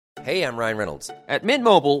Hey, I'm Ryan Reynolds. At Mint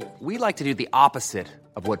Mobile, we like to do the opposite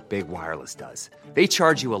of what Big Wireless does. They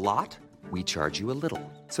charge you a lot, we charge you a little.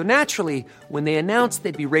 So naturally, when they announced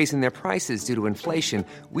they'd be raising their prices due to inflation,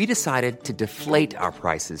 we decided to deflate our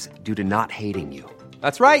prices due to not hating you.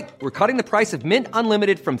 That's right. We're cutting the price of Mint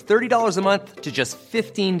Unlimited from $30 a month to just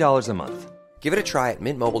 $15 a month. Give it a try at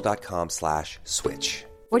mintmobile.com/switch.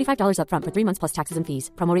 $45 up front for 3 months plus taxes and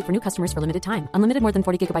fees. Promo rate for new customers for limited time. Unlimited more than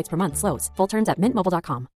 40 gigabytes per month. Slows full terms at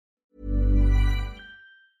mintmobile.com.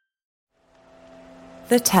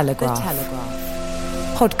 The Telegraph.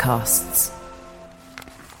 Podcasts.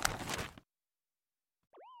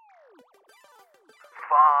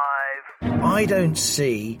 I don't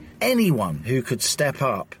see anyone who could step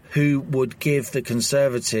up who would give the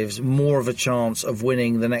Conservatives more of a chance of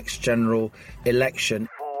winning the next general election.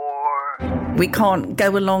 We can't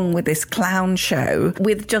go along with this clown show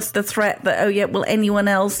with just the threat that, oh yeah, well, anyone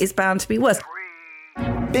else is bound to be worse.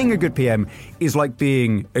 Being a good PM is like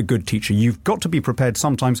being a good teacher. You've got to be prepared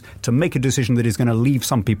sometimes to make a decision that is going to leave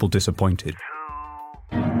some people disappointed.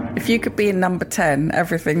 If you could be in number 10,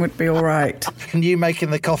 everything would be all right. And you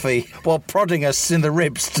making the coffee while prodding us in the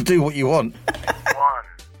ribs to do what you want.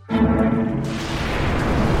 We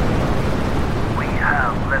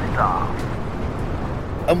have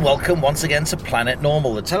liftoff. And welcome once again to Planet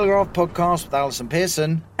Normal, the Telegraph podcast with Alison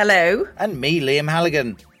Pearson. Hello. And me, Liam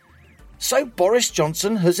Halligan. So Boris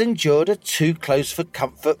Johnson has endured a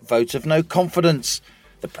too-close-for-comfort vote of no confidence.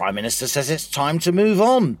 The Prime Minister says it's time to move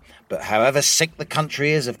on. But however sick the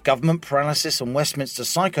country is of government paralysis and Westminster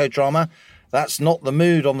psychodrama, that's not the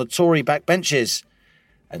mood on the Tory backbenches.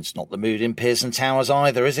 And it's not the mood in Pearson Towers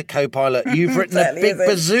either, is it, co-pilot? You've written a big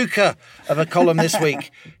bazooka of a column this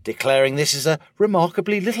week, declaring this is a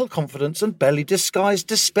remarkably little confidence and barely disguised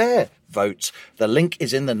despair vote. The link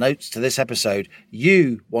is in the notes to this episode.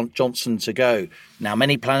 You want Johnson to go. Now,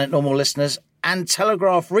 many Planet Normal listeners and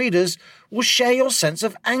Telegraph readers will share your sense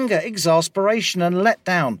of anger, exasperation and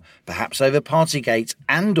letdown, perhaps over Partygate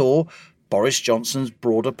and or Boris Johnson's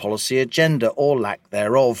broader policy agenda or lack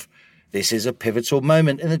thereof. This is a pivotal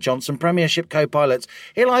moment in the Johnson premiership, co-pilots.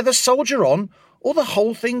 He'll either soldier on or the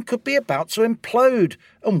whole thing could be about to implode,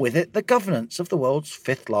 and with it the governance of the world's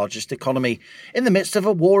fifth largest economy, in the midst of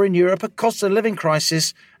a war in Europe, a cost of living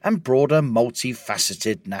crisis and broader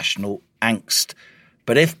multifaceted national angst.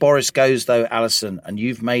 But if Boris goes, though, Alison, and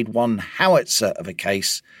you've made one howitzer of a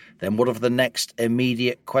case, then what of the next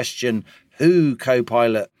immediate question? Who,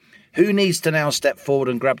 co-pilot? Who needs to now step forward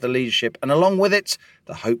and grab the leadership, and along with it,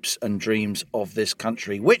 the hopes and dreams of this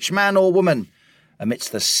country? Which man or woman,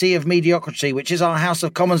 amidst the sea of mediocrity which is our House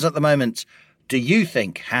of Commons at the moment, do you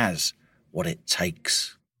think has what it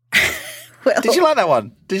takes? Well, did you like that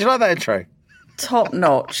one? Did you like that intro? Top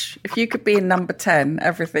notch. If you could be in number 10,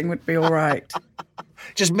 everything would be all right.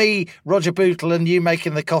 Just me, Roger Bootle, and you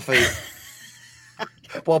making the coffee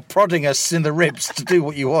while prodding us in the ribs to do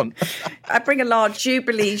what you want. I bring a large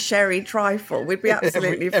Jubilee sherry trifle. We'd be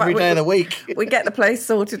absolutely fine. Every day of the week. We'd get the place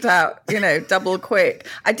sorted out, double quick.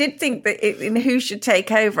 I did think that in Who Should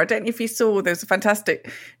Take Over, I don't know if you saw, there was a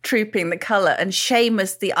fantastic Trooping the Colour, and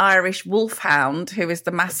Seamus, the Irish wolfhound, who is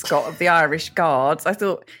the mascot of the Irish Guards, I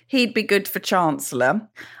thought he'd be good for Chancellor.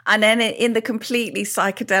 And then in the completely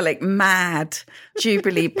psychedelic, mad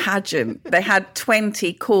Jubilee pageant, they had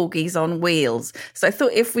 20 corgis on wheels. So I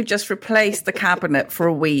thought if we just replaced the cabinet for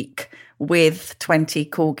a week with 20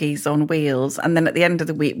 corgis on wheels, and then at the end of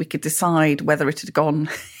the week we could decide whether it had gone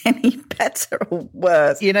any better or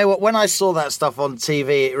worse. You know what, when I saw that stuff on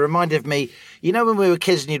TV, it reminded me, when we were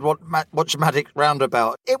kids and you'd watch Magic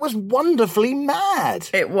Roundabout, it was wonderfully mad.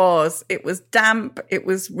 It was damp, it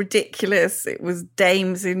was ridiculous, it was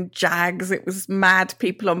dames in Jags, it was mad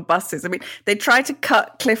people on buses. I mean, they tried to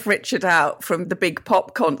cut Cliff Richard out from the Big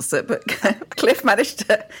Pop concert, but Cliff managed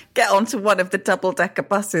to get onto one of the double-decker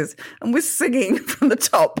buses and was singing from the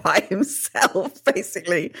top by himself,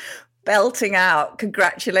 basically belting out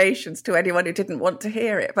congratulations to anyone who didn't want to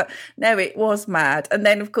hear it. But no, it was mad. And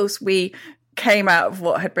then, of course, we came out of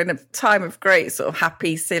what had been a time of great sort of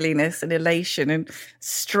happy silliness and elation and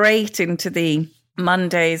straight into the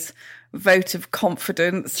Monday's vote of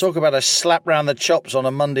confidence. Talk about a slap round the chops on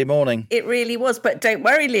a Monday morning. It really was. But don't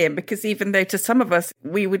worry, Liam, because even though to some of us,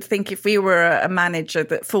 we would think if we were a manager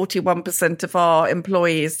that 41% of our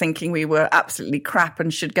employees thinking we were absolutely crap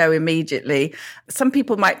and should go immediately, some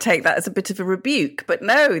people might take that as a bit of a rebuke. But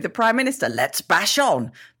no, the Prime Minister, let's bash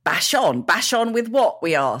on. Bash on with what,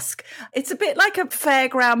 we ask? It's a bit like a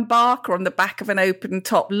fairground barker on the back of an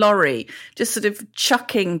open-top lorry, just sort of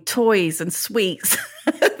chucking toys and sweets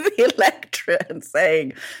at the electorate and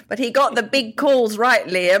saying, but he got the big calls right,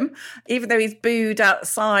 Liam, even though he's booed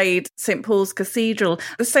outside St. Paul's Cathedral.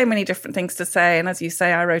 There's so many different things to say. And as you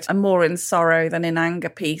say, I wrote a more in sorrow than in anger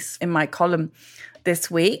piece in my column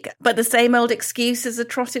this week. But the same old excuses are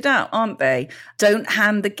trotted out, aren't they? Don't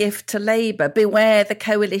hand the gift to Labour. Beware the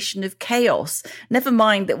coalition of chaos. Never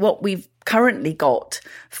mind that what we've currently got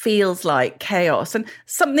feels like chaos. And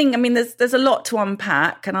something, I mean, there's a lot to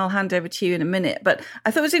unpack, and I'll hand over to you in a minute. But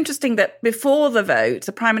I thought it was interesting that before the vote,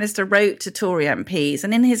 the Prime Minister wrote to Tory MPs,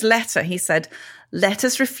 and in his letter he said, "Let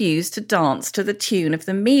us refuse to dance to the tune of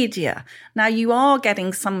the media." Now, you are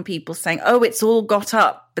getting some people saying, oh, it's all got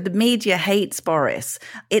up, but the media hates Boris.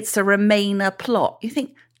 It's a Remainer plot. You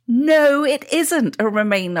think, no, it isn't a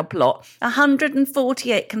Remainer plot.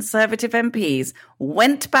 148 Conservative MPs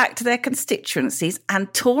went back to their constituencies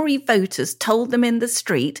and Tory voters told them in the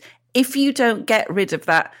street, if you don't get rid of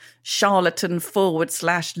that charlatan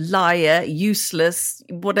 / liar, useless,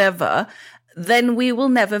 whatever, then we will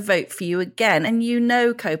never vote for you again. And you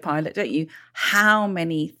know, Co-Pilot, don't you, how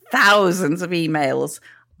many thousands of emails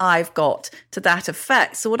I've got to that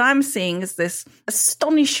effect. So what I'm seeing is this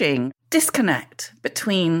astonishing disconnect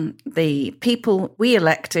between the people we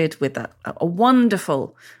elected with a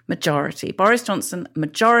wonderful majority. Boris Johnson,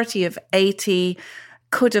 majority of 80,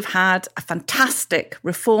 could have had a fantastic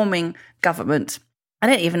reforming government. I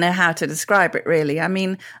don't even know how to describe it, really. I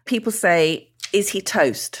mean, people say, is he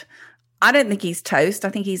toast? I don't think he's toast. I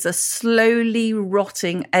think he's a slowly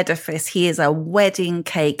rotting edifice. He is a wedding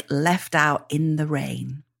cake left out in the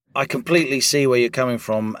rain. I completely see where you're coming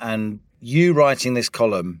from, and you writing this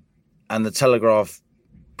column and the Telegraph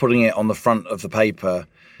putting it on the front of the paper,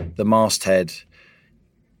 the masthead,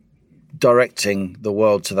 directing the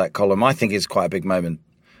world to that column, I think is quite a big moment.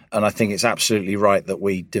 And I think it's absolutely right that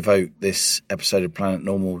we devote this episode of Planet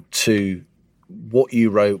Normal to what you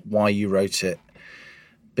wrote, why you wrote it,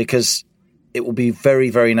 because it will be very,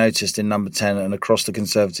 very noticed in Number 10 and across the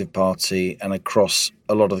Conservative Party and across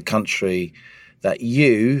a lot of the country that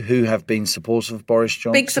you, who have been supportive of Boris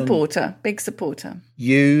Johnson... Big supporter.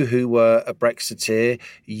 You, who were a Brexiteer,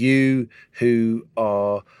 you, who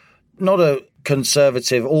are not a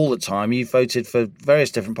Conservative all the time. You've voted for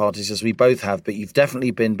various different parties, as we both have, but you've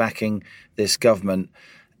definitely been backing this government.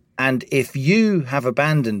 And if you have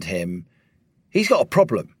abandoned him, he's got a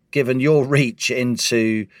problem, given your reach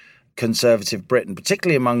into Conservative Britain,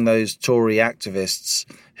 particularly among those Tory activists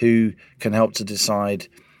who can help to decide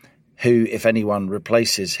who, if anyone,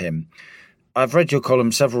 replaces him. I've read your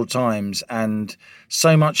column several times, and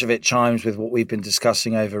so much of it chimes with what we've been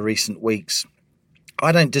discussing over recent weeks.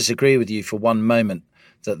 I don't disagree with you for one moment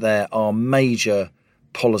that there are major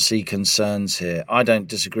policy concerns here. I don't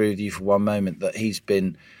disagree with you for one moment that he's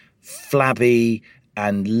been flabby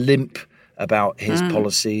and limp about his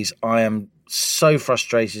policies. I am so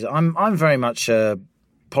frustrated. I'm very much a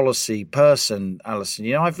policy person, Alison.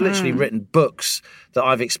 You know, I've literally written books that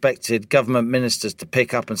I've expected government ministers to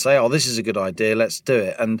pick up and say, oh, this is a good idea, let's do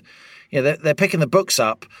it. And, you know, they're picking the books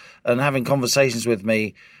up and having conversations with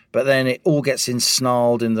me, but then it all gets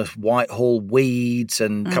ensnarled in the Whitehall weeds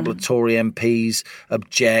and a couple of Tory MPs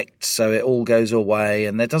object, so it all goes away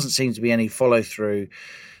and there doesn't seem to be any follow through.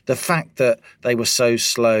 The fact that they were so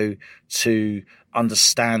slow to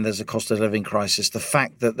understand there's a cost of living crisis, the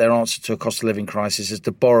fact that their answer to a cost of living crisis is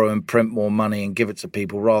to borrow and print more money and give it to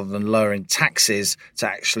people rather than lowering taxes to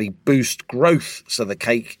actually boost growth so the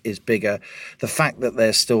cake is bigger, the fact that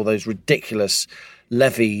there's still those ridiculous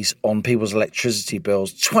levies on people's electricity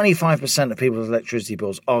bills. 25% of people's electricity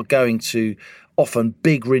bills are going to often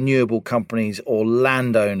big renewable companies or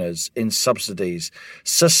landowners in subsidies.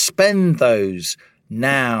 Suspend those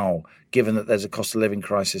now, given that there's a cost of living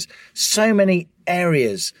crisis. So many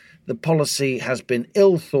areas the policy has been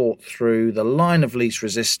ill thought through, the line of least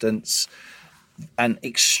resistance, and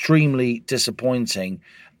extremely disappointing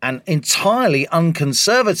and entirely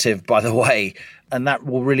unconservative, by the way. And that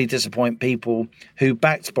will really disappoint people who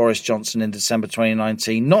backed Boris Johnson in December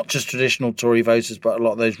 2019, not just traditional Tory voters, but a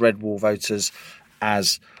lot of those Red Wall voters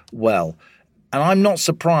as well. And I'm not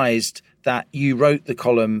surprised that you wrote the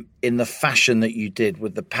column in the fashion that you did,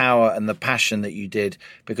 with the power and the passion that you did,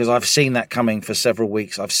 because I've seen that coming for several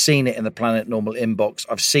weeks. I've seen it in the Planet Normal inbox.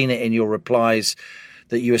 I've seen it in your replies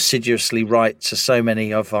that you assiduously write to so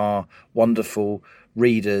many of our wonderful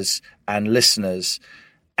readers and listeners.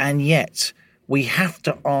 And yet we have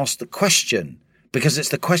to ask the question, because it's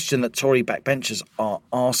the question that Tory backbenchers are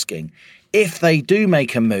asking. if they do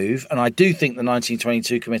make a move, and I do think the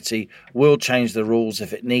 1922 committee will change the rules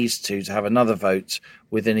if it needs to have another vote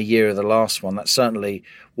within a year of the last one. That's certainly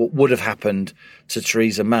what would have happened to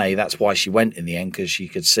Theresa May. That's why she went in the end, because she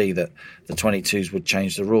could see that the 22s would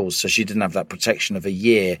change the rules. So she didn't have that protection of a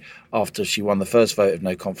year after she won the first vote of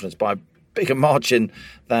no confidence by a bigger margin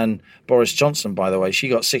than Boris Johnson, by the way. She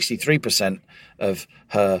got 63% of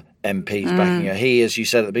her MPs backing her. He, as you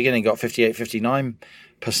said at the beginning, got 58,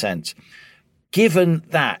 59%. Given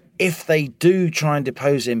that, if they do try and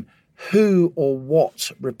depose him, who or what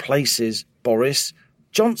replaces Boris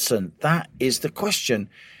Johnson? That is the question.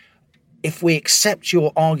 If we accept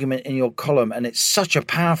your argument in your column, and it's such a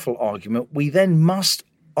powerful argument, we then must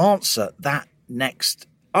answer that next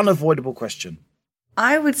unavoidable question.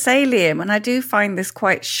 I would say, Liam, and I do find this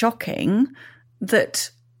quite shocking,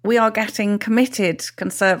 that we are getting committed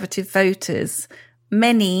Conservative voters.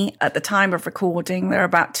 Many, at the time of recording, there are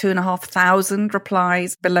about 2,500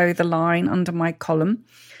 replies below the line under my column.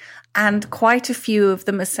 And quite a few of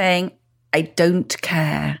them are saying, I don't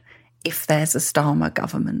care if there's a Starmer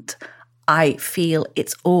government. I feel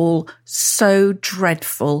it's all so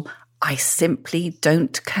dreadful. I simply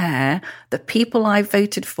don't care. The people I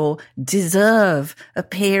voted for deserve a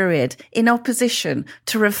period in opposition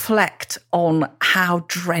to reflect on how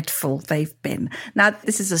dreadful they've been. Now,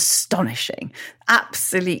 this is astonishing,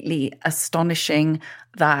 absolutely astonishing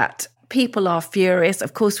that people are furious.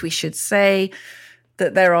 Of course, we should say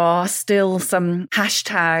that there are still some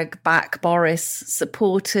hashtag back Boris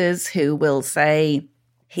supporters who will say,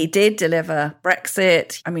 he did deliver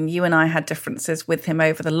Brexit. I mean, you and I had differences with him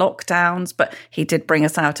over the lockdowns, but he did bring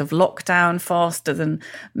us out of lockdown faster than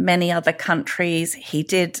many other countries. He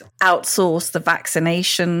did outsource the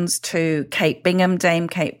vaccinations to Dame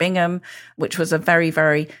Kate Bingham, which was a very,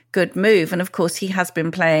 very good move. And of course, he has been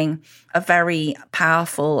playing a very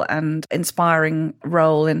powerful and inspiring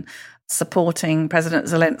role in supporting President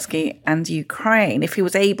Zelensky and Ukraine. If he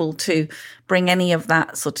was able to bring any of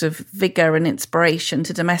that sort of vigour and inspiration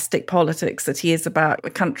to domestic politics that he is about a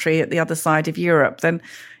country at the other side of Europe, then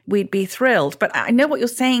we'd be thrilled. But I know what you're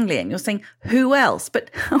saying, Liam. You're saying, who else?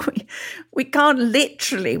 But we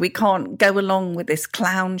can't go along with this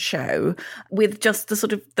clown show with just the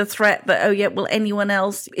sort of the threat that, oh yeah, well, anyone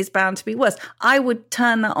else is bound to be worse. I would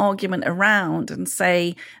turn that argument around and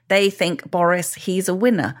say they think Boris, he's a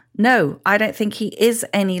winner. No, I don't think he is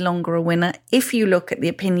any longer a winner. If you look at the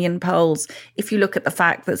opinion polls, if you look at the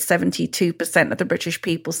fact that 72% of the British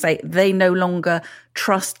people say they no longer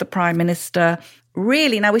trust the Prime Minister.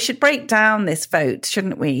 Really, now we should break down this vote,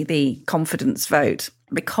 shouldn't we? The confidence vote,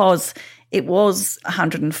 because it was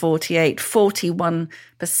 148, 41%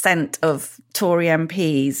 of Tory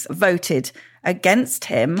MPs voted against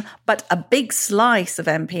him. But a big slice of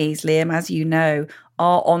MPs, Liam, as you know,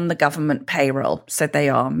 are on the government payroll. So they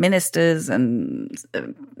are ministers and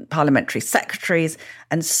parliamentary secretaries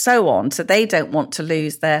and so on. So they don't want to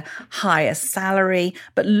lose their higher salary.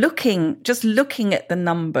 But just looking at the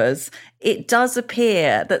numbers, it does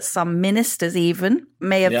appear that some ministers even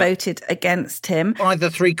may have voted against him. Either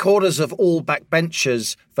 3/4 of all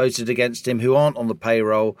backbenchers voted against him who aren't on the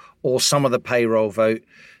payroll, or some of the payroll vote.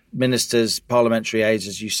 Ministers, parliamentary aides,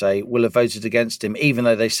 as you say, will have voted against him, even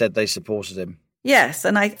though they said they supported him. Yes,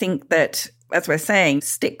 and I think that, as we're saying,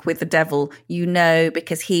 stick with the devil,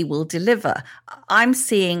 because he will deliver. I'm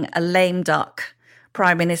seeing a lame duck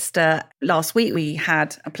Prime Minister. Last week we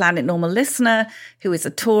had a Planet Normal listener who is a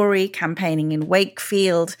Tory campaigning in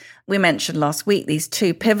Wakefield. We mentioned last week these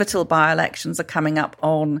two pivotal by-elections are coming up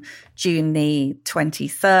on June the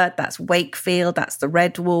 23rd. That's Wakefield, that's the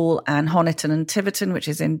Red Wall, and Honiton and Tiverton, which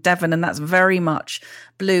is in Devon, and that's very much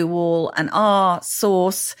Blue Wall. And our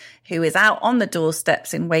source, who is out on the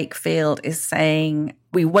doorsteps in Wakefield, is saying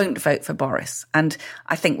we won't vote for Boris. And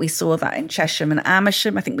I think we saw that in Chesham and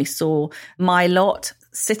Amersham. I think we saw my lot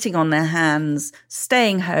sitting on their hands,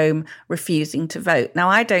 staying home, refusing to vote. Now,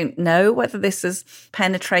 I don't know whether this has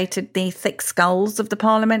penetrated the thick skulls of the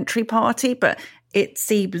parliamentary party, but it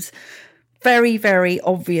seems very, very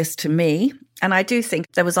obvious to me. And I do think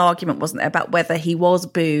there was argument, wasn't there, about whether he was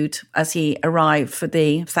booed as he arrived for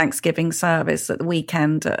the Thanksgiving service at the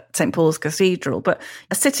weekend at St. Paul's Cathedral. But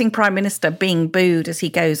a sitting Prime Minister being booed as he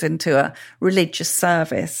goes into a religious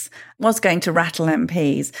service was going to rattle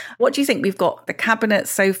MPs. What do you think? We've got the cabinet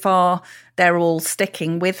so far. They're all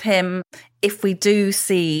sticking with him. If we do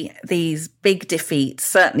see these big defeats,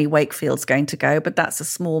 certainly Wakefield's going to go, but that's a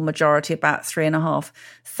small majority, about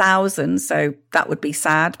 3,500. So that would be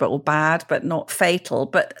sad, or bad, but not fatal.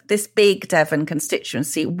 But this big Devon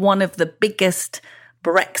constituency, one of the biggest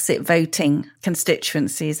Brexit voting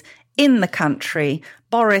constituencies in the country,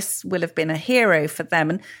 Boris will have been a hero for them.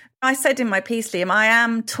 And I said in my piece, Liam, I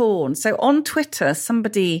am torn. So on Twitter,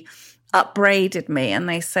 somebody upbraided me and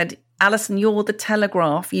they said, Alison, you're the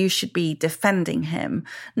Telegraph. You should be defending him.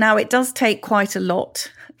 Now, it does take quite a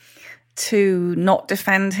lot to not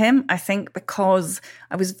defend him, I think, because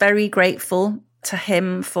I was very grateful to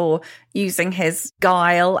him for using his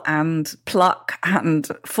guile and pluck and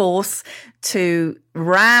force to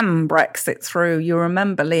ram Brexit through. You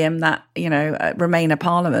remember, Liam, that, Remainer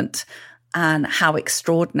Parliament and how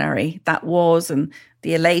extraordinary that was, and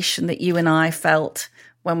the elation that you and I felt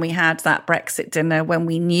when we had that Brexit dinner, when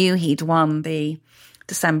we knew he'd won the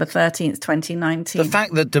December 13th, 2019. The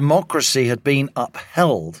fact that democracy had been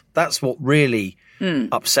upheld, that's what really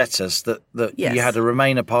upset us, that Yes. you had a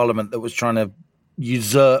Remainer Parliament that was trying to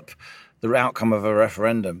usurp the outcome of a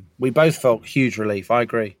referendum. We both felt huge relief. I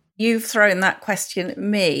agree. You've thrown that question at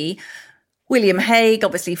me. William Hague,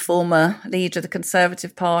 obviously former leader of the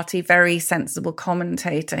Conservative Party, very sensible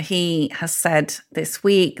commentator. He has said this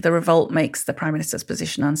week the revolt makes the Prime Minister's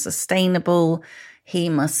position unsustainable. He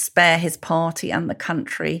must spare his party and the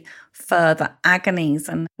country further agonies.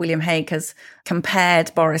 And William Hague has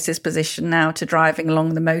compared Boris's position now to driving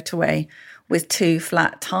along the motorway with 2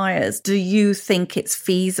 flat tyres. Do you think it's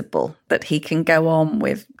feasible that he can go on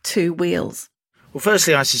with 2 wheels? Well,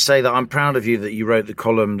 firstly, I should say that I'm proud of you that you wrote the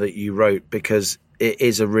column that you wrote, because it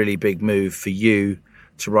is a really big move for you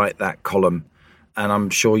to write that column. And I'm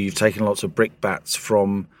sure you've taken lots of brickbats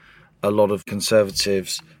from a lot of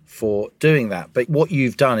Conservatives for doing that. But what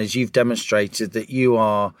you've done is you've demonstrated that you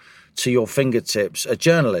are, to your fingertips, a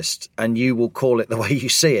journalist, and you will call it the way you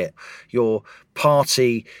see it. Your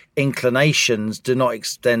party inclinations do not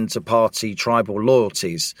extend to party tribal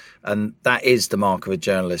loyalties, and that is the mark of a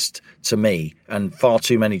journalist to me. And far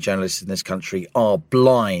too many journalists in this country are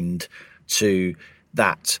blind to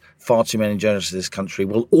that. Far too many journalists in this country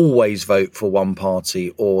will always vote for one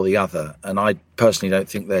party or the other. And I personally don't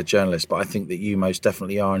think they're journalists, but I think that you most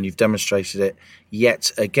definitely are, and you've demonstrated it yet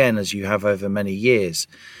again, as you have over many years.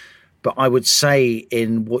 But I would say,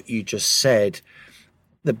 in what you just said,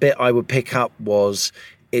 the bit I would pick up was,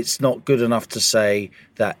 it's not good enough to say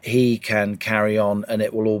that he can carry on and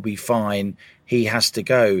it will all be fine. He has to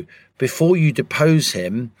go. Before you depose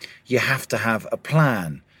him, you have to have a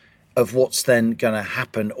plan of what's then going to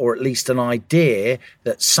happen, or at least an idea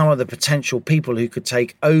that some of the potential people who could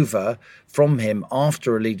take over from him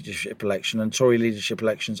after a leadership election, and Tory leadership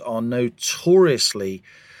elections are notoriously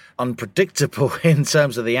unpredictable in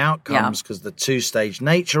terms of the outcomes, because the 2-stage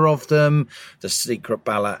nature of them, the secret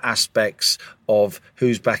ballot aspects of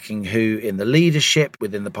who's backing who in the leadership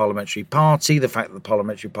within the parliamentary party, the fact that the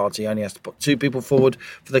parliamentary party only has to put 2 people forward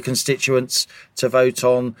for the constituents to vote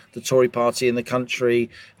on, the Tory party in the country,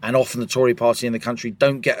 and often the Tory party in the country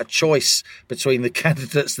don't get a choice between the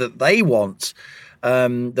candidates that they want.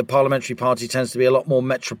 The parliamentary party tends to be a lot more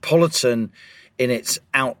metropolitan in its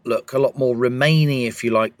outlook, a lot more Remainy, if you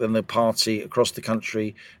like, than the party across the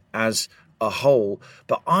country as a whole.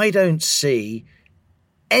 But I don't see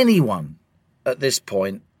anyone at this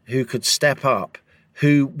point who could step up,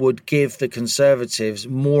 who would give the Conservatives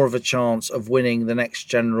more of a chance of winning the next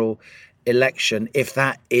general election, if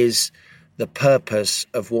that is the purpose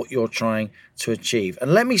of what you're trying to achieve.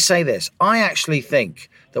 And let me say this, I actually think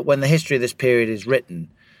that when the history of this period is written,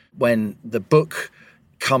 when the book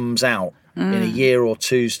comes out, in a year or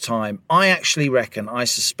two's time, I actually reckon, I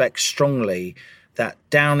suspect strongly, that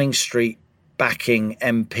Downing Street backing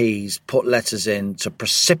MPs put letters in to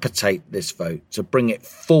precipitate this vote, to bring it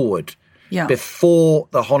forward before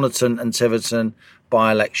the Honiton and Tiverton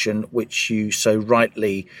by-election, which you so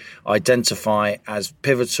rightly identify as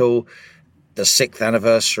pivotal, the 6th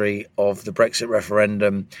anniversary of the Brexit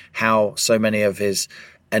referendum, how so many of his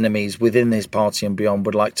enemies within his party and beyond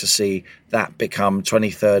would like to see that become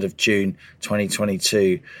 23rd of June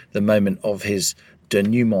 2022, the moment of his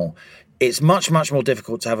denouement. It's much, much more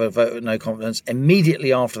difficult to have a vote of no confidence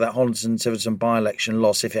immediately after that Honiton-Tiverton by-election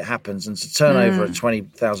loss, if it happens, and to turn over a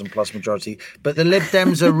 20,000 plus majority. But the Lib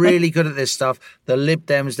Dems are really good at this stuff. The Lib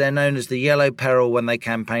Dems, they're known as the yellow peril when they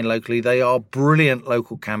campaign locally. They are brilliant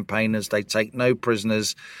local campaigners. They take no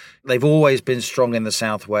prisoners. They've always been strong in the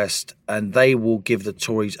southwest, and they will give the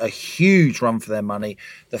Tories a huge run for their money.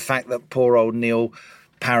 The fact that poor old Neil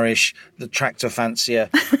Parish, the tractor fancier,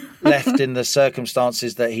 left in the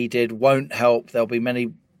circumstances that he did won't help. There'll be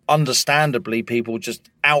many, understandably, people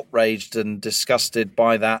just outraged and disgusted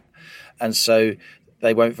by that. And so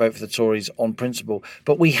they won't vote for the Tories on principle.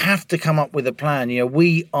 But we have to come up with a plan. You know,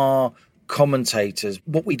 we are commentators.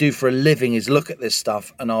 What we do for a living is look at this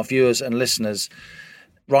stuff, and our viewers and listeners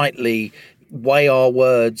rightly weigh our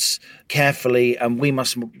words carefully, and we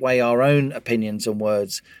must weigh our own opinions and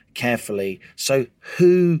words carefully. So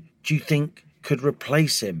who do you think could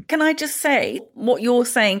replace him? Can I just say, what you're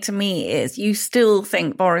saying to me is you still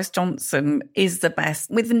think Boris Johnson is the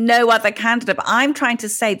best with no other candidate. But I'm trying to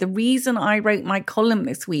say the reason I wrote my column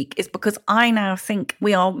this week is because I now think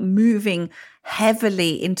we are moving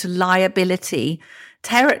heavily into liability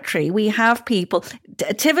territory. We have people,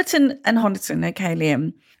 Tiverton and Honiton, okay,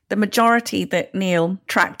 Liam, the majority that Neil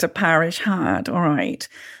Tractor Parish had, all right,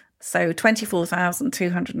 so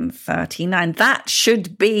 24,239. That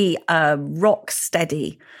should be a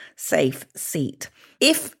rock-steady, safe seat.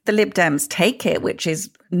 If the Lib Dems take it, which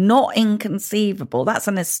is not inconceivable, that's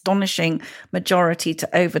an astonishing majority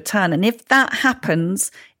to overturn. And if that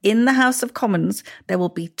happens in the House of Commons, there will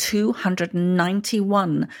be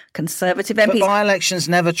 291 Conservative MPs. But by-elections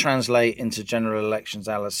never translate into general elections,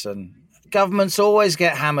 Alison. Governments always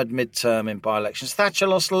get hammered mid-term in by-elections. Thatcher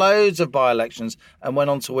lost loads of by-elections and went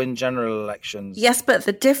on to win general elections. Yes, but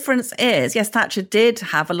the difference is, yes, Thatcher did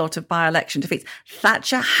have a lot of by-election defeats.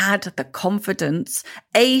 Thatcher had the confidence.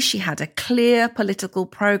 She had a clear political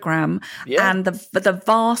programme, and the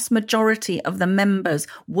vast majority of the members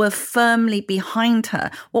were firmly behind her.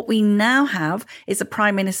 What we now have is a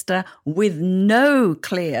Prime Minister with no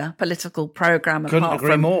clear political programme. Couldn't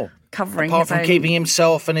agree more. Apart from keeping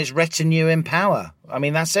himself and his retinue in power. I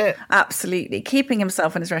mean, that's it. Absolutely. Keeping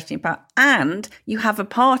himself and his retinue in power. And you have a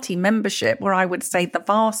party membership where I would say the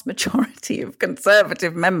vast majority of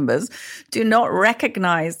Conservative members do not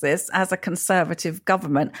recognise this as a Conservative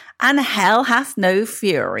government. And hell hath no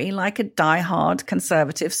fury like a diehard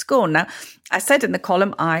Conservative scorn. Now, I said in the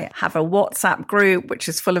column, I have a WhatsApp group which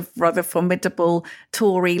is full of rather formidable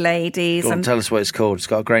Tory ladies. Go on, tell us what it's called. It's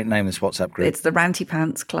got a great name, this WhatsApp group. It's the Ranty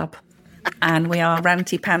Pants Club. And we are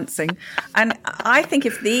ranty pantsing. And I think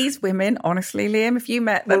if these women, honestly, Liam, if you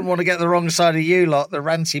met them... I wouldn't want to get the wrong side of you lot, the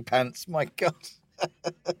ranty pants. My God.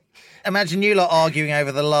 Imagine you lot arguing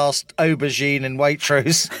over the last aubergine in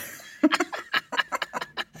Waitrose.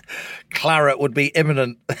 Claret would be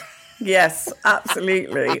imminent. Yes,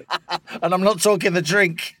 absolutely. And I'm not talking the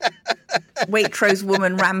drink. Waitrose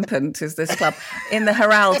woman rampant is this club in the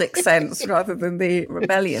heraldic sense rather than the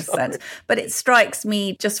rebellious sense. But it strikes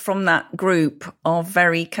me just from that group of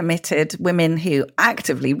very committed women who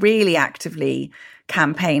really actively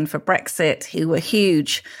campaign for Brexit, who were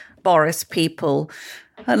huge Boris people,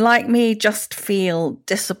 and like me just feel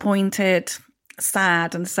disappointed,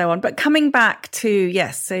 sad and so on. But coming back to,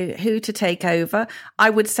 so who to take over, I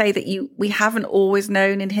would say that we haven't always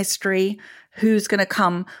known in history who's going to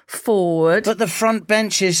come forward. But the front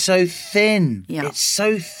bench is so thin. Yeah. It's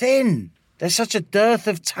so thin. There's such a dearth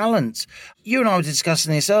of talent. You and I were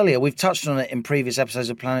discussing this earlier. We've touched on it in previous episodes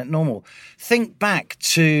of Planet Normal. Think back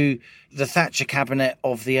to the Thatcher cabinet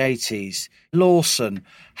of the 80s. Lawson,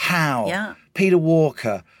 Howe, Peter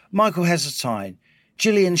Walker, Michael Heseltine,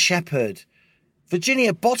 Gillian Shepherd,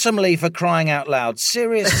 Virginia Bottomley, for crying out loud.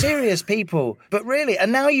 Serious people. But really,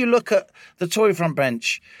 and now you look at the Tory front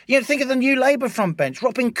bench, think of the new Labour front bench,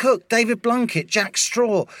 Robin Cook, David Blunkett, Jack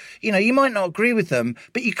Straw. You might not agree with them,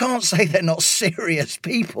 but you can't say they're not serious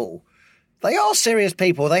people. They are serious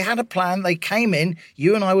people. They had a plan. They came in.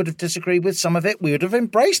 You and I would have disagreed with some of it. We would have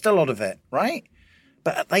embraced a lot of it, right?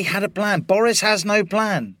 But they had a plan. Boris has no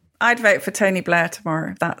plan. I'd vote for Tony Blair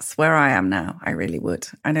tomorrow. That's where I am now. I really would.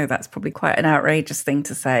 I know that's probably quite an outrageous thing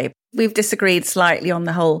to say. We've disagreed slightly on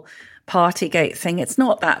the whole Partygate thing. It's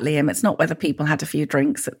not that, Liam. It's not whether people had a few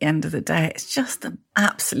drinks at the end of the day. It's just the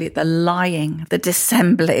lying, the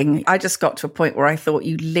dissembling. I just got to a point where I thought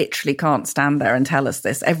you literally can't stand there and tell us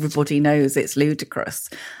this. Everybody knows it's ludicrous.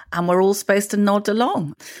 And we're all supposed to nod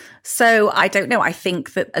along. So I don't know. I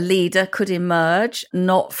think that a leader could emerge,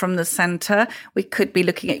 not from the centre. We could be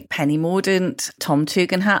looking at Penny Mordaunt, Tom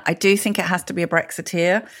Tugendhat. I do think it has to be a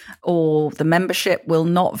Brexiteer, or the membership will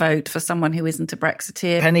not vote for someone who isn't a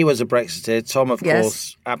Brexiteer. Penny was a Brexiteer. Tom, of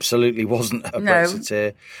course, absolutely wasn't a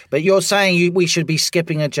Brexiteer. But you're saying we should be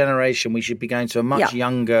skipping a generation. We should be going to a much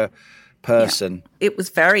younger person. Yeah. It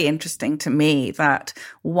was very interesting to me that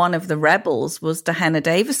one of the rebels was Diana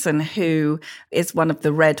Davison, who is one of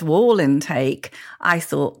the Red Wall intake. I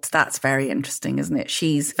thought that's very interesting, isn't it?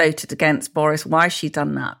 She's voted against Boris. Why has she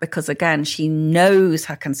done that? Because, again, she knows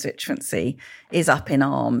her constituency is up in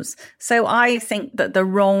arms. So I think that the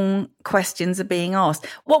wrong questions are being asked.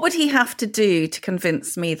 What would he have to do to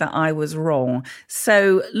convince me that I was wrong?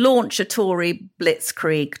 So launch a Tory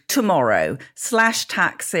blitzkrieg tomorrow, slash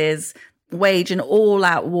taxes, wage an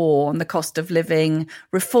all-out war on the cost of living,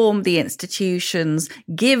 reform the institutions,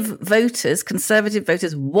 give voters, conservative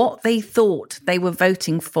voters, what they thought they were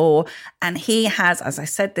voting for. And he has, as I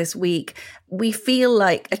said this week, we feel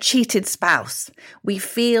like a cheated spouse. We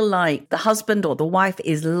feel like the husband or the wife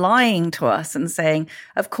is lying to us and saying,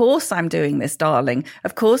 of course I'm doing this, darling.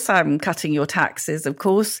 Of course I'm cutting your taxes. Of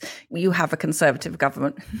course you have a Conservative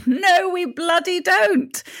government. No, we bloody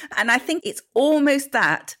don't. And I think it's almost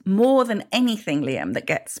that, more than anything, Liam, that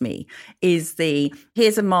gets me, is the,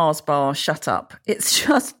 here's a Mars bar, shut up. It's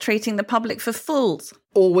just treating the public for fools.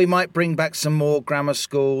 Or we might bring back some more grammar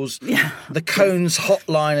schools. Yeah. The Cones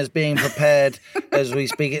hotline is being prepared as we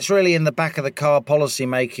speak. It's really in the back of the car, policy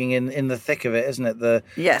making in the thick of it, isn't it? The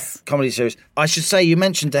comedy series. I should say, you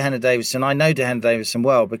mentioned Dehenna Davison. I know Dehenna Davison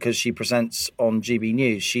well because she presents on GB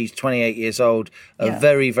News. She's 28 years old, a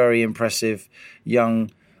very, very impressive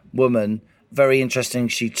young woman. Very interesting.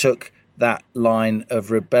 She took that line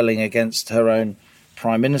of rebelling against her own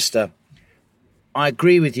Prime Minister. I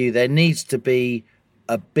agree with you. There needs to be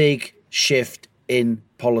a big shift in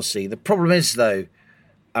policy. The problem is, though,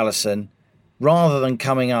 Alison, rather than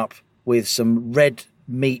coming up with some red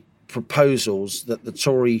meat proposals that the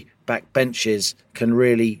Tory backbenches can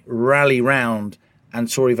really rally round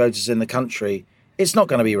and Tory voters in the country, it's not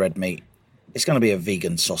going to be red meat. It's going to be a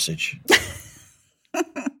vegan sausage.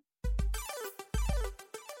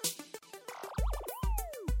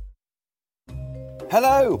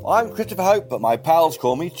 Hello, I'm Christopher Hope, but my pals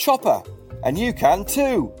call me Chopper. And you can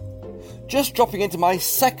too. Just dropping into my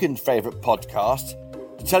second favourite podcast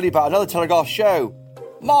to tell you about another Telegraph show.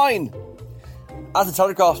 Mine! As the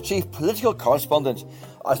Telegraph's chief political correspondent,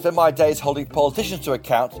 I spend my days holding politicians to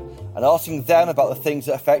account and asking them about the things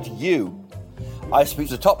that affect you. I speak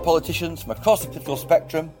to the top politicians from across the political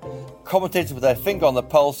spectrum, commentators with their finger on the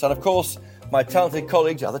pulse, and of course, my talented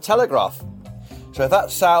colleagues at the Telegraph. So if that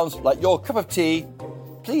sounds like your cup of tea,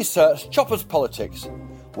 please search Chopper's Politics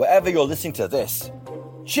wherever you're listening to this.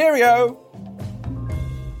 Cheerio!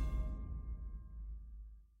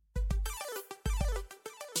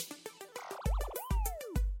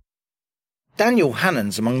 Daniel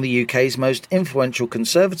Hannan's among the UK's most influential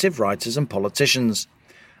Conservative writers and politicians.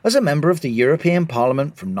 As a member of the European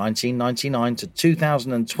Parliament from 1999 to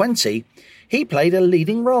 2020, he played a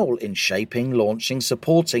leading role in shaping, launching,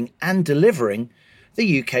 supporting and delivering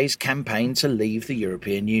the UK's campaign to leave the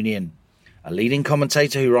European Union. A leading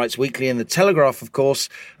commentator who writes weekly in The Telegraph, of course,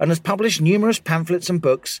 and has published numerous pamphlets and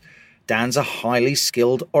books, Dan's a highly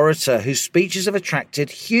skilled orator whose speeches have attracted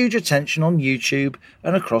huge attention on YouTube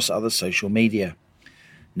and across other social media.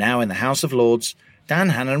 Now in the House of Lords, Dan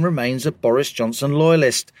Hannan remains a Boris Johnson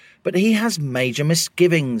loyalist, but he has major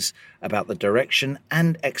misgivings about the direction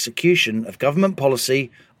and execution of government policy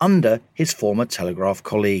under his former Telegraph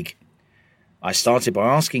colleague. I started by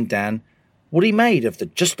asking Dan what he made of the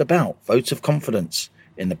just about vote of confidence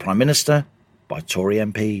in the Prime Minister by Tory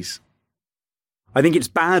MPs. I think it's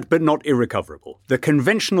bad but not irrecoverable. The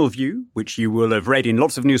conventional view, which you will have read in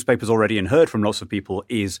lots of newspapers already and heard from lots of people,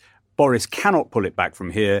 is Boris cannot pull it back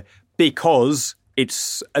from here because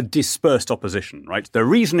it's a dispersed opposition, right? The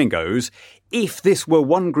reasoning goes, if this were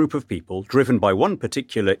one group of people driven by one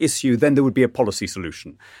particular issue, then there would be a policy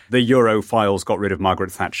solution. The Europhiles got rid of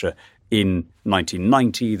Margaret Thatcher in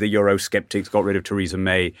 1990, the Eurosceptics got rid of Theresa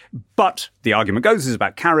May. But the argument goes it's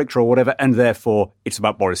about character or whatever, and therefore it's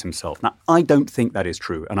about Boris himself. Now, I don't think that is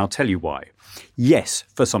true, and I'll tell you why. Yes,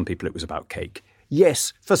 for some people it was about cake.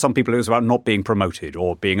 Yes, for some people it was about not being promoted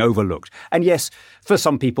or being overlooked. And yes, for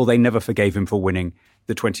some people they never forgave him for winning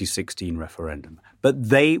the 2016 referendum. But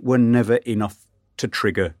they were never enough to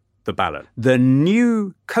trigger the ballot. The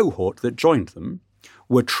new cohort that joined them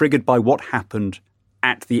were triggered by what happened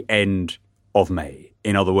at the end of May.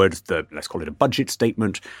 In other words, let's call it a budget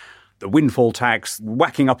statement, the windfall tax,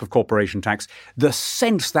 whacking up of corporation tax, the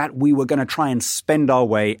sense that we were going to try and spend our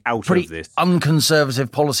way out of this.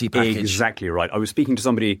 Unconservative policy package. Exactly right. I was speaking to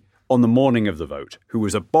somebody on the morning of the vote who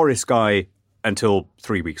was a Boris guy until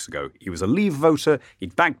 3 weeks ago. He was a Leave voter.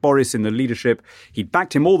 He'd backed Boris in the leadership. He'd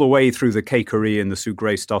backed him all the way through the cakery and the Sue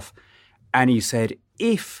Gray stuff. And he said,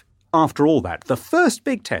 if, after all that, the first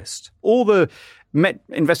big test, all the Met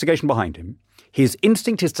investigation behind him, his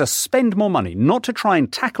instinct is to spend more money, not to try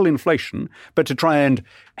and tackle inflation, but to try and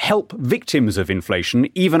help victims of inflation,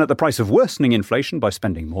 even at the price of worsening inflation by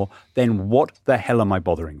spending more, then what the hell am I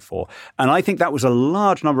bothering for? And I think that was a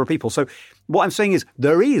large number of people. So what I'm saying is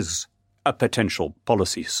there is a potential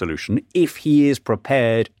policy solution if he is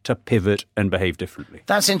prepared to pivot and behave differently.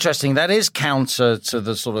 That's interesting. That is counter to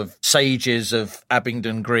the sort of sages of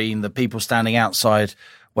Abingdon Green, the people standing outside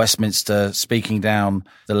Westminster speaking down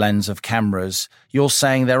the lens of cameras, you're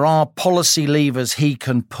saying there are policy levers he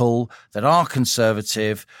can pull that are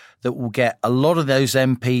conservative, that will get a lot of those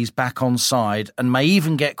MPs back on side and may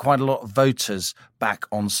even get quite a lot of voters back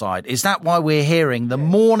on side. Is that why we're hearing the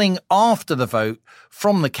morning after the vote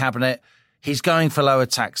from the Cabinet, he's going for lower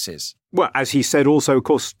taxes? Well, as he said also, of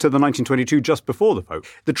course, to the 1922 just before the vote.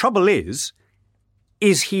 The trouble is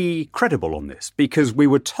he credible on this? Because we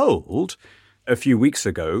were told a few weeks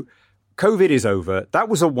ago, COVID is over. That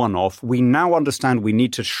was a one-off. We now understand we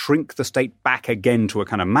need to shrink the state back again to a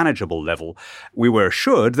kind of manageable level. We were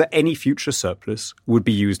assured that any future surplus would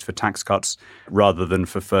be used for tax cuts rather than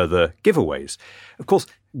for further giveaways. Of course,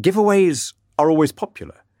 giveaways are always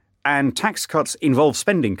popular, and tax cuts involve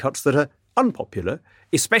spending cuts that are unpopular,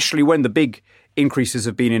 especially when the big increases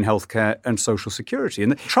have been in healthcare and social security.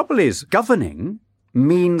 And the trouble is, governing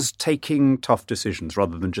means taking tough decisions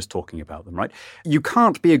rather than just talking about them, right? You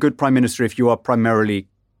can't be a good prime minister if you are primarily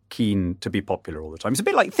keen to be popular all the time. It's a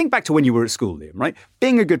bit like, think back to when you were at school, Liam, right?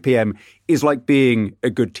 Being a good PM is like being a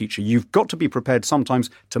good teacher. You've got to be prepared sometimes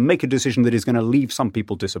to make a decision that is going to leave some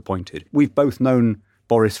people disappointed. We've both known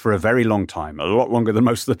Boris for a very long time, a lot longer than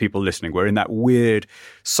most of the people listening. We're in that weird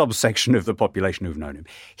subsection of the population who've known him.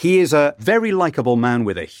 He is a very likeable man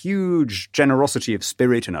with a huge generosity of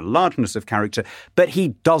spirit and a largeness of character, but he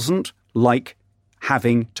doesn't like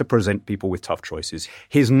having to present people with tough choices.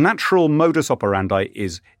 His natural modus operandi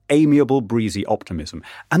is amiable, breezy optimism.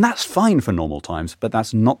 And that's fine for normal times, but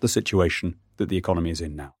that's not the situation that the economy is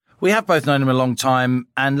in now. We have both known him a long time,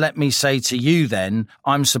 and let me say to you then,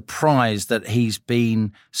 I'm surprised that he's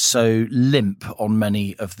been so limp on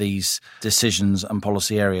many of these decisions and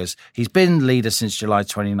policy areas. He's been leader since July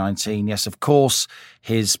 2019. Yes, of course,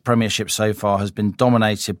 his premiership so far has been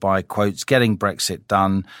dominated by, quotes, getting Brexit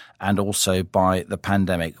done and also by the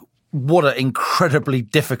pandemic. What an incredibly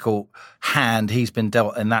difficult hand he's been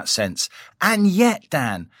dealt in that sense. And yet,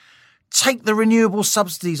 Dan, take the renewable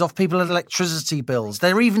subsidies off people's electricity bills.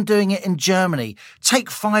 They're even doing it in Germany.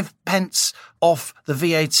 Take 5 pence off the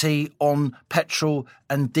VAT on petrol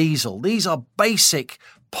and diesel. These are basic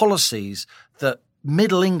policies that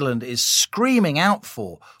Middle England is screaming out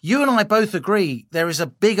for. You and I both agree there is a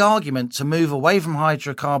big argument to move away from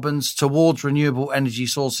hydrocarbons towards renewable energy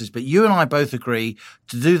sources. But you and I both agree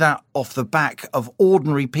to do that off the back of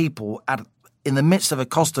ordinary people in the midst of a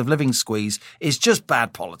cost of living squeeze is just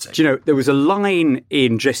bad politics. Do you know, there was a line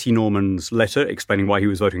in Jesse Norman's letter explaining why he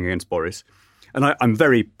was voting against Boris. And I'm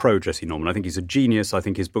very pro Jesse Norman. I think he's a genius. I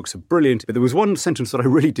think his books are brilliant. But there was one sentence that I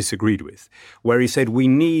really disagreed with, where he said, we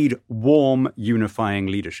need warm, unifying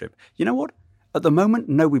leadership. You know what? At the moment,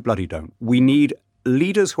 no, we bloody don't. We need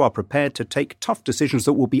leaders who are prepared to take tough decisions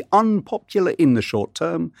that will be unpopular in the short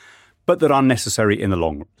term, but that are necessary in the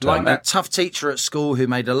long term. Like that tough teacher at school who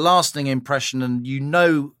made a lasting impression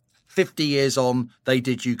and 50 years on, they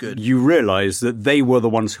did you good. You realise that they were the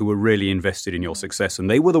ones who were really invested in your success, and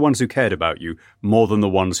they were the ones who cared about you more than the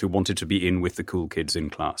ones who wanted to be in with the cool kids in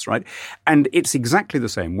class, right? And it's exactly the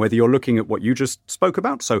same, whether you're looking at what you just spoke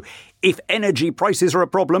about. So if energy prices are a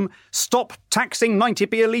problem, stop taxing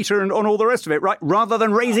 90p a litre and on all the rest of it, right? Rather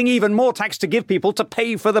than raising even more tax to give people to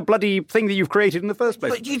pay for the bloody thing that you've created in the first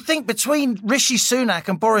place. But you'd think between Rishi Sunak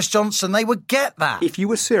and Boris Johnson, they would get that. If you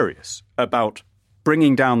were serious about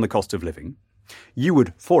bringing down the cost of living, you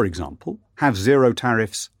would, for example, have zero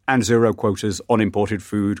tariffs and zero quotas on imported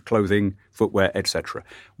food, clothing, footwear, etc.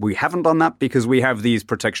 We haven't done that because we have these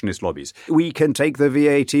protectionist lobbies. We can take the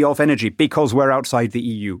VAT off energy because we're outside the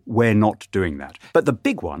EU. We're not doing that. But the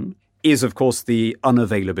big one is, of course, the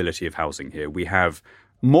unavailability of housing here. We have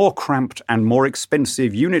more cramped and more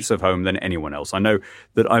expensive units of home than anyone else. I know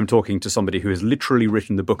that I'm talking to somebody who has literally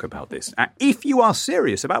written the book about this. If you are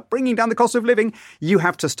serious about bringing down the cost of living, you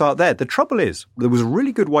have to start there. The trouble is, there was a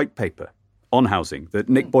really good white paper on housing that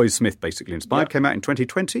Nick Boys-Smith basically inspired, came out in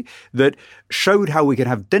 2020, that showed how we could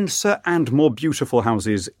have denser and more beautiful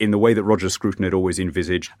houses in the way that Roger Scruton had always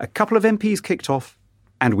envisaged. A couple of MPs kicked off,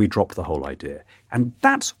 and we dropped the whole idea. And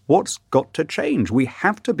that's what's got to change. We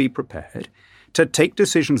have to be prepared to take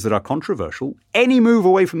decisions that are controversial. Any move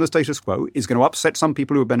away from the status quo is going to upset some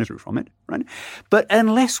people who benefit from it, right? But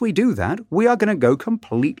unless we do that, we are going to go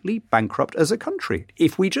completely bankrupt as a country.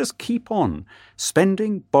 If we just keep on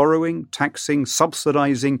spending, borrowing, taxing,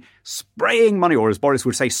 subsidising, spraying money, or as Boris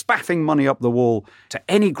would say, spaffing money up the wall to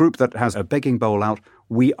any group that has a begging bowl out,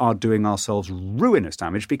 we are doing ourselves ruinous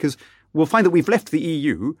damage, because we'll find that we've left the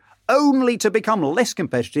EU only to become less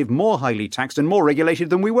competitive, more highly taxed and more regulated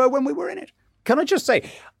than we were when we were in it. Can I just say,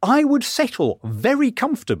 I would settle very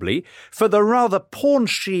comfortably for the rather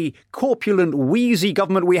paunchy, corpulent, wheezy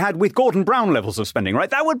government we had with Gordon Brown levels of spending, right?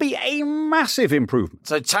 That would be a massive improvement.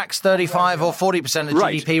 So tax 35 or 40% of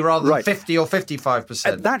GDP rather than 50 or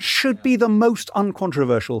 55%. That should be the most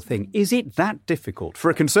uncontroversial thing. Is it that difficult for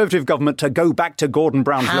a Conservative government to go back to Gordon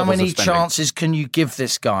Brown's levels of spending? How many chances can you give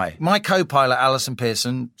this guy? My co-pilot, Alison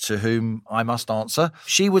Pearson, to whom I must answer,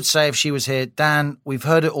 she would say if she was here, Dan, we've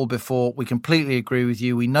heard it all before. We completely agree with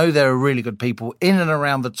you. We know there are really good people in and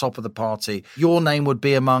around the top of the party. Your name would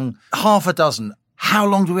be among half a dozen. How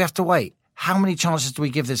long do we have to wait? How many chances do we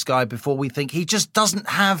give this guy before we think he just doesn't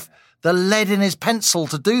have the lead in his pencil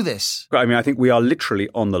to do this? I mean, I think we are literally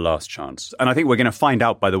on the last chance. And I think we're going to find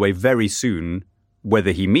out, by the way, very soon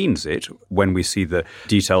whether he means it when we see the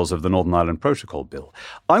details of the Northern Ireland Protocol bill.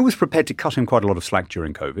 I was prepared to cut him quite a lot of slack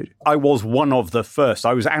during COVID. I was one of the first.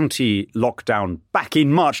 I was anti-lockdown back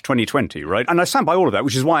in March 2020, right? And I stand by all of that,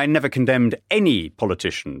 which is why I never condemned any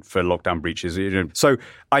politician for lockdown breaches. So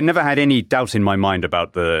I never had any doubt in my mind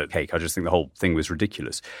about the cake. I just think the whole thing was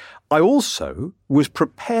ridiculous. I also was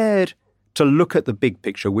prepared to look at the big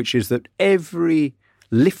picture, which is that every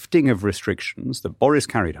lifting of restrictions that Boris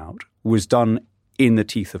carried out was done in the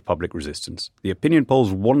teeth of public resistance. The opinion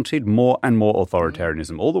polls wanted more and more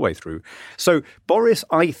authoritarianism all the way through. So Boris,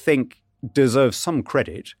 I think, deserves some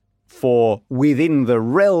credit for, within the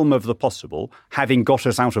realm of the possible, having got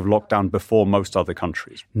us out of lockdown before most other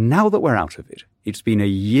countries. Now that we're out of it, it's been a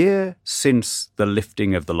year since the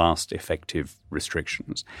lifting of the last effective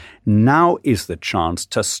restrictions. Now is the chance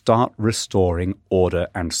to start restoring order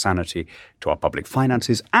and sanity to our public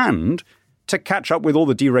finances and to catch up with all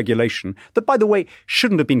the deregulation that, by the way,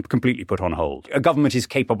 shouldn't have been completely put on hold. A government is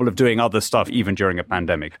capable of doing other stuff even during a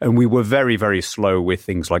pandemic. And we were very, very slow with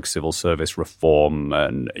things like civil service reform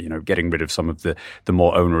and, getting rid of some of the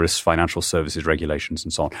more onerous financial services regulations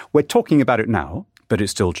and so on. We're talking about it now, but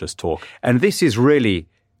it's still just talk. And this is really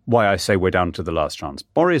why I say we're down to the last chance.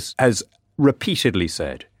 Boris has repeatedly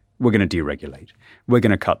said, we're going to deregulate. We're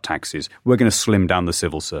going to cut taxes. We're going to slim down the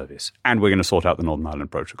civil service. And we're going to sort out the Northern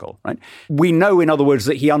Ireland Protocol, right? We know, in other words,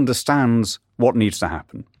 that he understands what needs to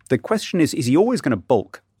happen. The question is he always going to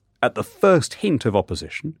balk at the first hint of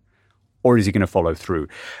opposition, or is he going to follow through?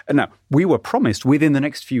 And now, we were promised within the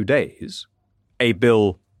next few days a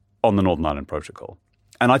bill on the Northern Ireland Protocol.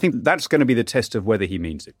 And I think that's going to be the test of whether he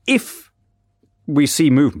means it. If we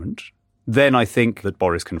see movement, then I think that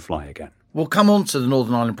Boris can fly again. We'll come on to the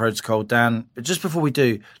Northern Ireland Protocol, Dan, but just before we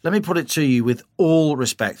do, let me put it to you with all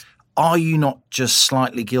respect. Are you not just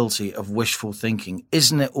slightly guilty of wishful thinking?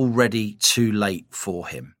 Isn't it already too late for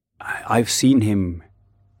him? I've seen him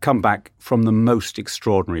come back from the most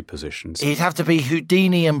extraordinary positions. He'd have to be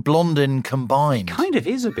Houdini and Blondin combined. Kind of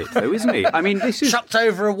is a bit, though, isn't he? I mean, this is... chucked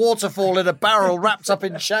over a waterfall in a barrel, wrapped up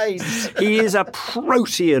in chains. He is a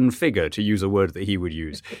protean figure, to use a word that he would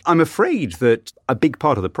use. I'm afraid that a big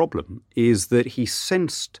part of the problem is that he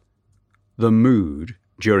sensed the mood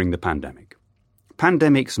during the pandemic.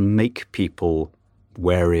 Pandemics make people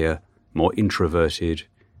warier, more introverted,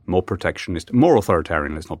 more protectionist, more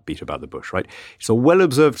authoritarian. Let's not beat about the bush, right? It's a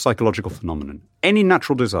well-observed psychological phenomenon. Any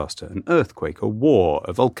natural disaster, an earthquake, a war,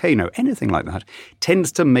 a volcano, anything like that,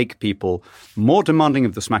 tends to make people more demanding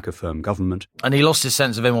of the smack of firm government. And he lost his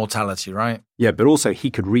sense of immortality, right? Yeah, but also he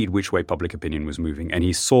could read which way public opinion was moving, and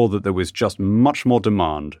he saw that there was just much more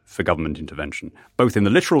demand for government intervention, both in the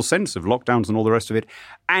literal sense of lockdowns and all the rest of it,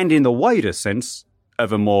 and in the wider sense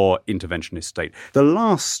of a more interventionist state. The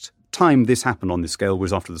last time this happened on this scale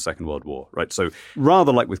was after the Second World War, right? So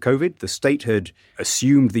rather like with COVID, the state had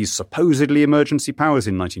assumed these supposedly emergency powers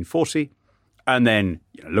in 1940. And then,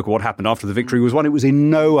 look at what happened after the victory was won. It was in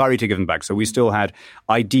no hurry to give them back. So we still had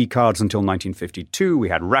ID cards until 1952. We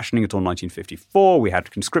had rationing until 1954. We had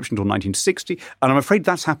conscription until 1960. And I'm afraid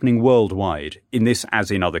that's happening worldwide, in this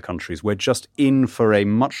as in other countries. We're just in for a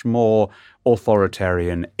much more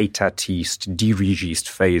authoritarian, étatiste, dirigiste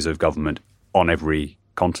phase of government on every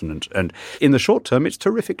continent. And in the short term, it's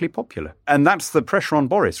terrifically popular. And that's the pressure on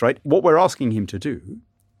Boris, right? What we're asking him to do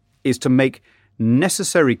is to make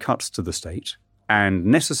necessary cuts to the state and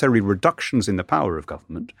necessary reductions in the power of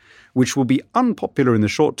government, which will be unpopular in the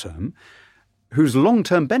short term, whose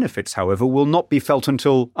long-term benefits, however, will not be felt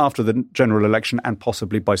until after the general election and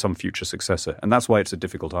possibly by some future successor. And that's why it's a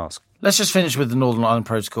difficult ask. Let's just finish with the Northern Ireland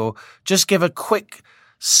Protocol. Just give a quick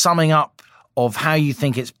summing up of how you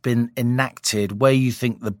think it's been enacted, where you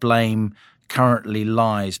think the blame currently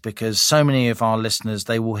lies, because so many of our listeners,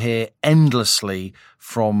 they will hear endlessly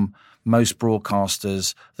from most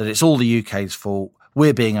broadcasters that it's all the UK's fault.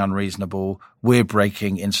 we're being unreasonable, we're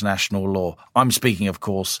breaking international law. I'm speaking, of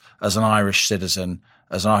course, as an Irish citizen,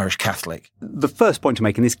 as an Irish Catholic. The first point to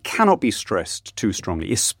make, and this cannot be stressed too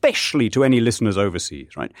strongly, especially to any listeners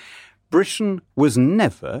overseas, right? Britain was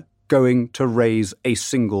never going to raise a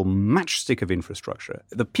single matchstick of infrastructure.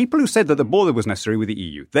 The people who said that the border was necessary were the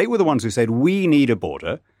EU. They were the ones who said we need a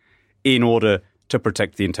border in order to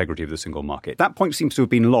protect the integrity of the single market. That point seems to have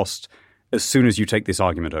been lost as soon as you take this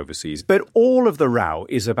argument overseas. But all of the row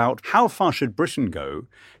is about how far should Britain go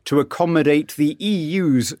to accommodate the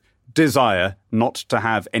EU's desire not to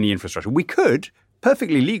have any infrastructure. We could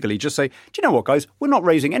perfectly legally just say, do you know what, guys? We're not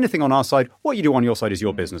raising anything on our side. What you do on your side is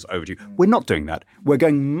your business, over to you. We're not doing that. We're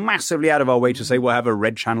going massively out of our way to say we'll have a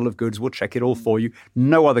red channel of goods. We'll check it all for you.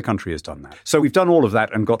 No other country has done that. So we've done all of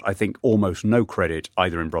that and got, I think, almost no credit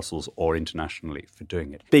either in Brussels or internationally for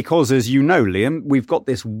doing it. Because, as you know, Liam, we've got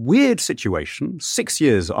this weird situation 6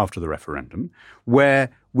 years after the referendum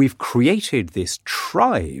where we've created this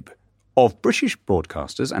tribe of British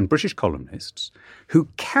broadcasters and British columnists who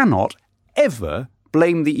cannot ever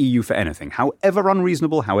blame the EU for anything. However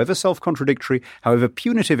unreasonable, however self-contradictory, however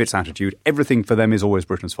punitive its attitude, everything for them is always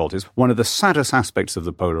Britain's fault. It's one of the saddest aspects of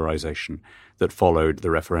the polarisation that followed the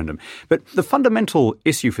referendum. But the fundamental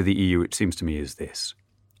issue for the EU, it seems to me, is this.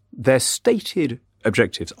 Their stated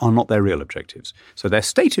objectives are not their real objectives. So their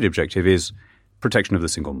stated objective is protection of the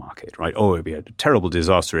single market, right? Oh, it would be a terrible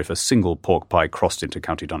disaster if a single pork pie crossed into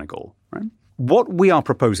County Donegal, right? What we are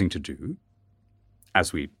proposing to do,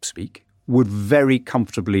 as we speak, would very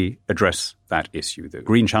comfortably address that issue. The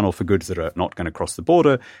green channel for goods that are not going to cross the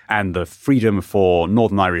border and the freedom for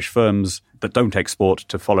Northern Irish firms that don't export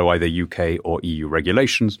to follow either UK or EU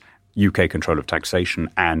regulations, UK control of taxation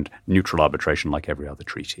and neutral arbitration like every other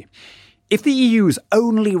treaty. If the EU's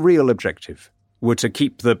only real objective were to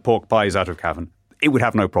keep the pork pies out of Cavan, it would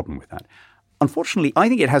have no problem with that. Unfortunately, I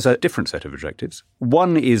think it has a different set of objectives.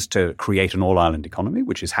 One is to create an all-Ireland economy,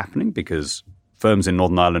 which is happening because firms in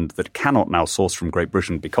Northern Ireland that cannot now source from Great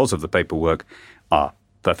Britain because of the paperwork are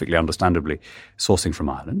perfectly understandably sourcing from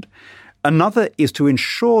Ireland. Another is to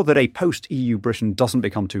ensure that a post-EU Britain doesn't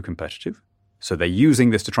become too competitive. So they're using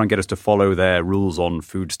this to try and get us to follow their rules on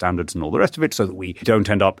food standards and all the rest of it so that we don't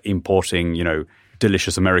end up importing,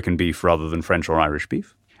 delicious American beef rather than French or Irish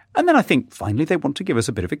beef. And then I think, finally, they want to give us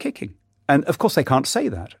a bit of a kicking. And, of course, they can't say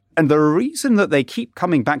that. And the reason that they keep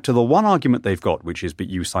coming back to the one argument they've got, which is, but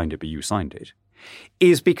you signed it,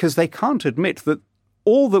 is because they can't admit that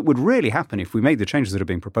all that would really happen if we made the changes that are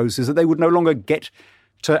being proposed is that they would no longer get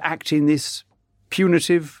to act in this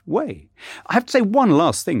punitive way. I have to say one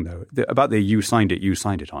last thing, though, about the you signed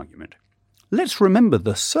it argument. Let's remember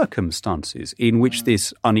the circumstances in which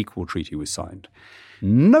this unequal treaty was signed.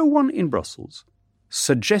 No one in Brussels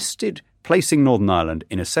suggested placing Northern Ireland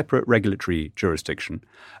in a separate regulatory jurisdiction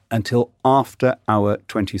until after our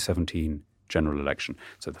 2017 general election.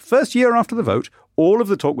 So the first year after the vote, all of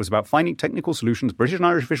the talk was about finding technical solutions. British and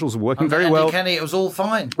Irish officials were working very well. Kenny, it was all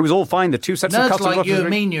fine. It was all fine. The two sets of customs like officers... you and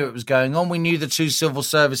me knew it was going on. We knew the two civil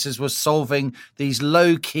services were solving these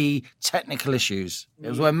low-key technical issues. It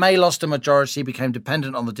was when May lost a majority, became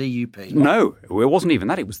dependent on the DUP. No, it wasn't even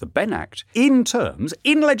that. It was the Benn Act. In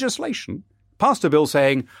legislation, passed a bill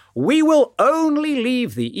saying, we will only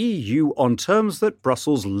leave the EU on terms that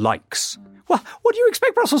Brussels likes. Well, what do you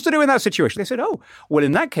expect Brussels to do in that situation? They said, oh, well,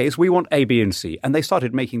 in that case, we want A, B, and C. And they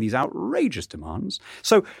started making these outrageous demands.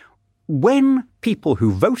 So when people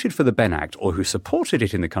who voted for the Benn Act or who supported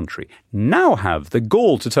it in the country now have the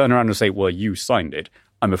gall to turn around and say, well, you signed it,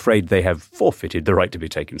 I'm afraid they have forfeited the right to be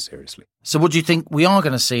taken seriously. So what do you think we are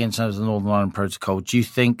going to see in terms of the Northern Ireland Protocol? Do you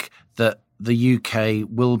think that the UK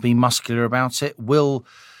will be muscular about it, will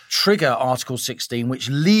trigger Article 16, which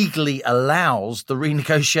legally allows the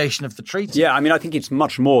renegotiation of the treaty? Yeah, I think it's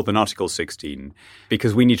much more than Article 16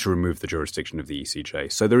 because we need to remove the jurisdiction of the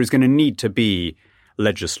ECJ. So there is going to need to be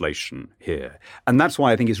legislation here. And that's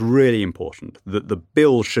why I think it's really important that the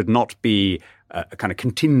bill should not be a kind of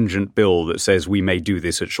contingent bill that says we may do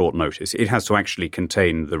this at short notice. It has to actually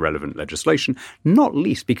contain the relevant legislation, not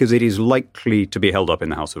least because it is likely to be held up in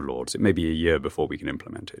the House of Lords. It may be a year before we can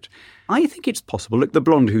implement it. I think it's possible. Look, the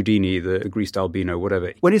blonde Houdini, the greased albino,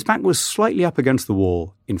 whatever, when his back was slightly up against the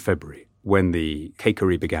wall in February, when the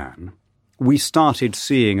cakery began, we started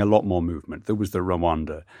seeing a lot more movement. There was the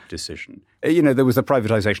Rwanda decision. There was the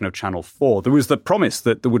privatization of Channel 4. There was the promise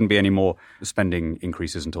that there wouldn't be any more spending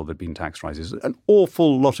increases until there'd been tax rises. An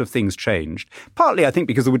awful lot of things changed. Partly, I think,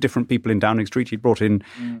 because there were different people in Downing Street. He'd brought in,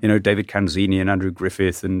 David Canzini and Andrew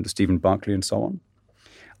Griffith and Stephen Barclay and so on.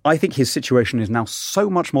 I think his situation is now so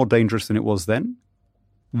much more dangerous than it was then.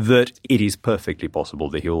 that it is perfectly possible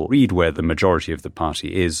that he'll read where the majority of the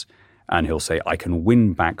party is and he'll say, I can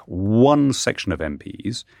win back one section of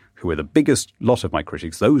MPs who are the biggest lot of my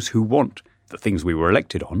critics, those who want the things we were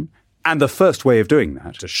elected on. And the first way of doing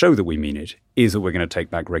that, to show that we mean it, is that we're going to take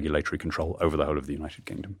back regulatory control over the whole of the United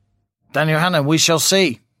Kingdom. Daniel Hannan, we shall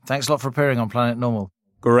see. Thanks a lot for appearing on Planet Normal.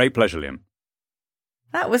 Great pleasure, Liam.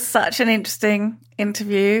 That was such an interesting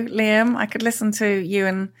interview, Liam. I could listen to you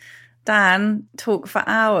and Dan talk for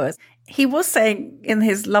hours. He was saying in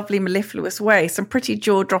his lovely mellifluous way some pretty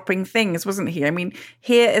jaw-dropping things, wasn't he? I mean,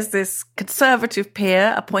 here is this Conservative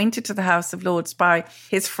peer appointed to the House of Lords by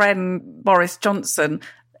his friend Boris Johnson,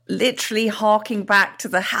 literally harking back to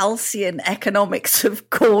the halcyon economics of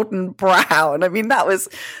Gordon Brown. I mean, that was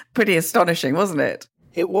pretty astonishing, wasn't it?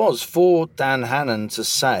 It was for Dan Hannan to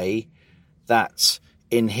say that,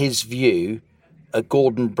 in his view, a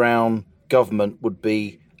Gordon Brown government would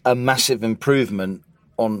be a massive improvement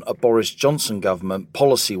on a Boris Johnson government,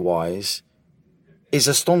 policy-wise, is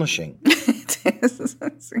astonishing. It is.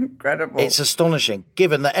 It's incredible. It's astonishing,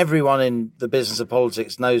 given that everyone in the business of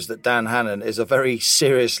politics knows that Dan Hannan is a very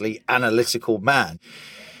seriously analytical man.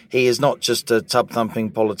 He is not just a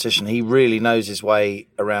tub-thumping politician. He really knows his way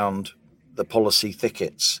around the policy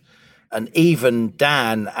thickets. And even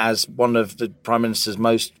Dan, as one of the Prime Minister's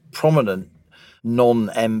most prominent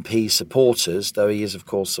non-MP supporters, though he is, of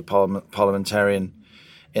course, a parliamentarian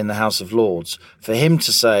in the House of Lords, for him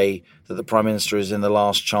to say that the Prime Minister is in the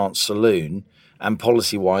last chance saloon and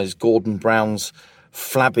policy-wise Gordon Brown's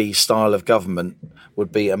flabby style of government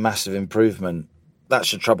would be a massive improvement, that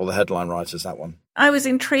should trouble the headline writers, that one. I was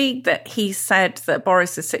intrigued that he said that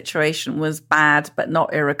Boris's situation was bad but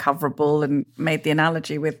not irrecoverable, and made the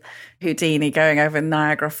analogy with Houdini going over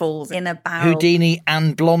Niagara Falls in a barrel. Houdini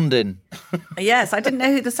and Blondin. Yes, I didn't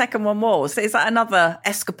know who the second one was. Is that another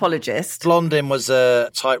escapologist? Blondin was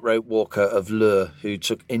a tightrope walker of lure who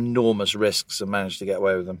took enormous risks and managed to get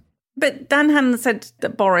away with them. But Dan Hannan said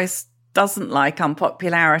that Boris doesn't like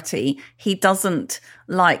unpopularity. He doesn't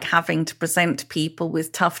like having to present people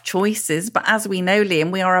with tough choices. But as we know,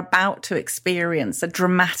 Liam, we are about to experience a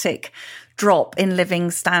dramatic drop in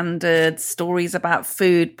living standards, stories about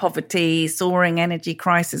food poverty, soaring energy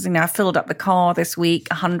crisis. I filled up the car this week,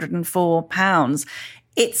 £104.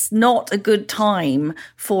 It's not a good time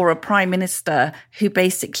for a prime minister who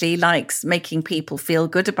basically likes making people feel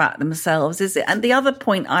good about themselves, is it? And the other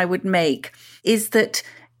point I would make is that,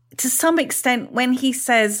 to some extent, when he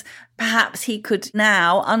says perhaps he could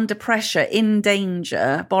now, under pressure, in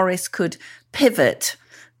danger, Boris could pivot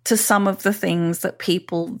to some of the things that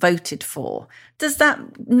people voted for, does that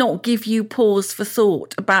not give you pause for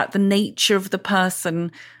thought about the nature of the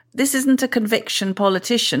person? This isn't a conviction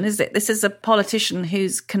politician, is it? This is a politician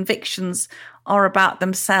whose convictions are about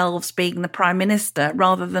themselves being the prime minister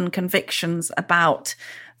rather than convictions about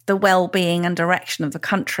the well-being and direction of the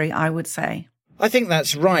country, I would say. I think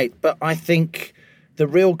that's right, but I think the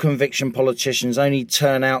real conviction politicians only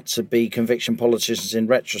turn out to be conviction politicians in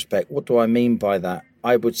retrospect. What do I mean by that?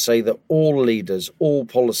 I would say that all leaders, all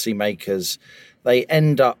policymakers, they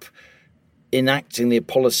end up enacting the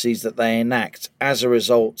policies that they enact as a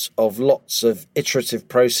result of lots of iterative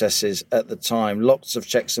processes at the time, lots of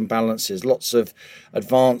checks and balances, lots of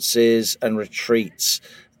advances and retreats.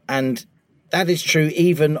 And that is true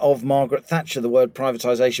even of Margaret Thatcher. The word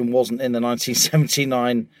privatisation wasn't in the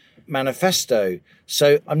 1979 manifesto.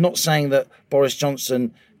 So I'm not saying that Boris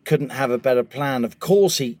Johnson couldn't have a better plan. Of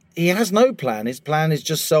course, he has no plan. His plan is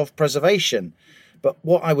just self-preservation. But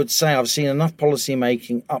what I would say, I've seen enough policy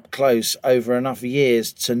making up close over enough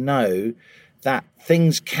years to know that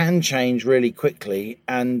things can change really quickly.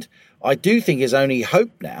 And I do think his only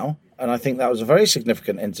hope now, and I think that was a very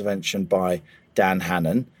significant intervention by Dan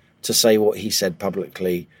Hannan to say what he said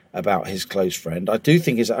publicly about his close friend. I do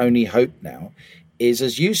think his only hope now is,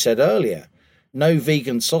 as you said earlier, no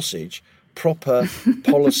vegan sausage, proper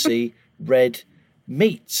policy red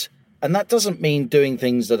meat. And that doesn't mean doing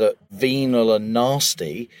things that are venal and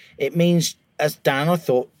nasty. It means, as Dan, I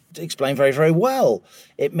thought, explained very, very well,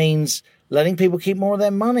 it means letting people keep more of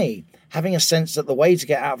their money, having a sense that the way to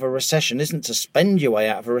get out of a recession isn't to spend your way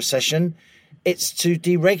out of a recession, it's to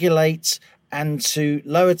deregulate and to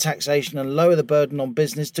lower taxation and lower the burden on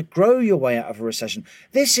business to grow your way out of a recession.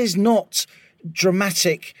 This is not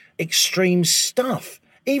dramatic, extreme stuff.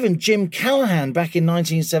 Even Jim Callaghan back in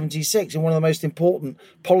 1976, in one of the most important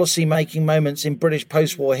policy-making moments in British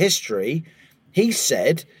post-war history, he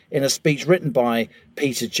said in a speech written by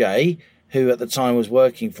Peter Jay, who at the time was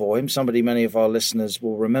working for him, somebody many of our listeners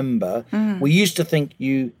will remember, we used to think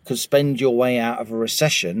you could spend your way out of a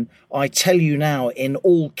recession. I tell you now, in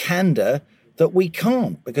all candour, that we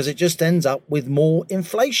can't, because it just ends up with more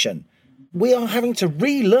inflation. We are having to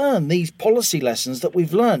relearn these policy lessons that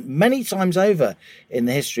we've learned many times over in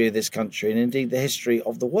the history of this country and indeed the history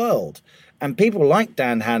of the world. And people like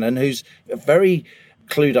Dan Hannan, who's a very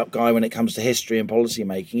clued up guy when it comes to history and policy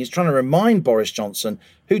making, is trying to remind Boris Johnson,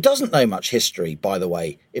 who doesn't know much history, by the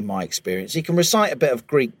way, in my experience. He can recite a bit of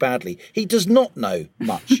Greek badly. He does not know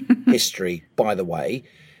much history, by the way.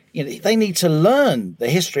 You know, they need to learn the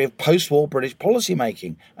history of post-war British policy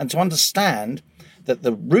making and to understand that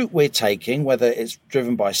the route we're taking, whether it's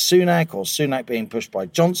driven by Sunak or Sunak being pushed by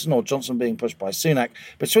Johnson or Johnson being pushed by Sunak,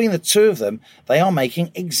 between the two of them, they are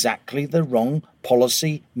making exactly the wrong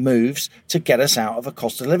policy moves to get us out of a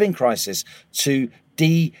cost of living crisis, to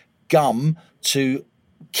de-gum, to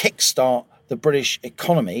kickstart the British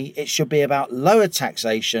economy. It should be about lower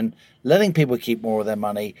taxation, letting people keep more of their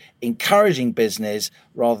money, encouraging business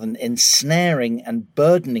rather than ensnaring and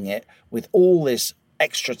burdening it with all this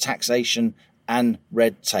extra taxation and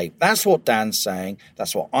red tape. That's what Dan's saying.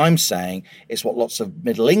 That's what I'm saying. It's what lots of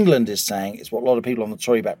Middle England is saying. It's what a lot of people on the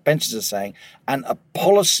Tory backbenches are saying. And a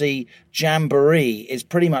policy jamboree is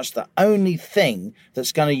pretty much the only thing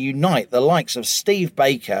that's going to unite the likes of Steve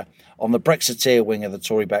Baker on the Brexiteer wing of the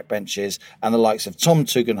Tory backbenches and the likes of Tom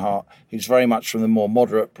Tugendhat, who's very much from the more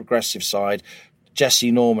moderate progressive side,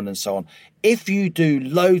 Jesse Norman and so on. If you do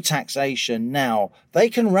low taxation now, they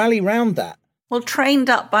can rally round that. Well, trained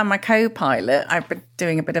up by my co-pilot, I've been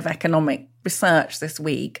doing a bit of economic research this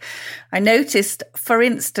week. I noticed, for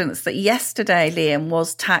instance, that yesterday, Liam,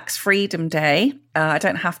 was Tax Freedom Day. I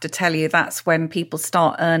don't have to tell you that's when people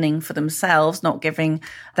start earning for themselves, not giving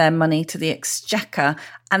their money to the exchequer.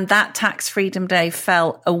 And that Tax Freedom Day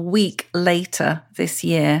fell a week later this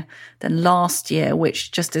year than last year,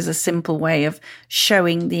 which just is a simple way of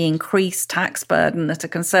showing the increased tax burden that a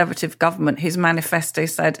Conservative government, whose manifesto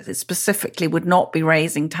said it specifically would not be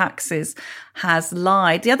raising taxes, has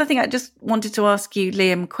lied. The other thing I just wanted to ask you,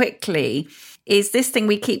 Liam, quickly, is this thing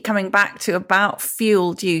we keep coming back to about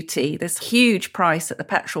fuel duty, this huge price at the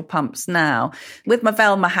petrol pumps now. With my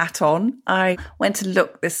Velma hat on, I went to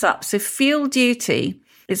look this up. So fuel duty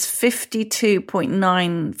is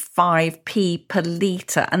 52.95p per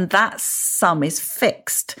litre, and that sum is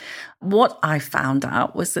fixed. What I found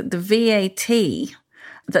out was that the VAT,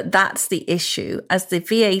 that's the issue, as the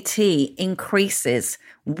VAT increases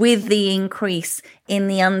with the increase in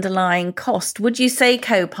the underlying cost. Would you say,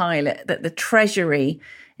 co-pilot, that the Treasury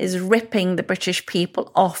is ripping the British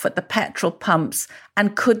people off at the petrol pumps,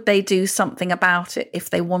 and could they do something about it if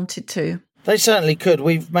they wanted to? They certainly could.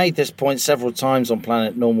 We've made this point several times on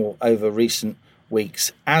Planet Normal over recent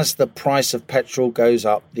weeks. As the price of petrol goes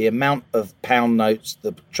up, the amount of pound notes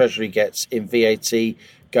the Treasury gets in VAT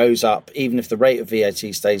goes up, even if the rate of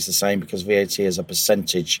VAT stays the same, because VAT is a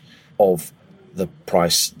percentage of the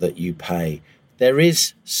price that you pay. There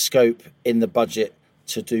is scope in the budget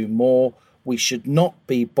to do more. We should not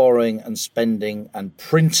be borrowing and spending and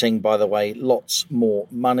printing, by the way, lots more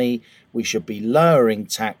money. We should be lowering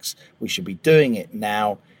tax. We should be doing it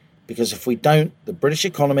now, because if we don't, the British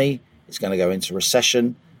economy is going to go into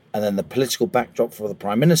recession, and then the political backdrop for the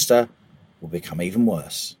Prime Minister will become even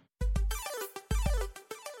worse.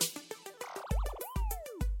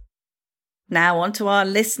 Now on to our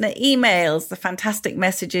listener emails, the fantastic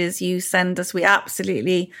messages you send us. We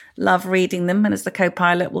absolutely love reading them. And as the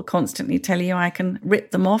co-pilot will constantly tell you, I can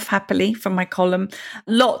rip them off happily from my column.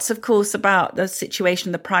 Lots, of course, about the situation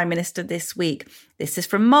of the Prime Minister this week. This is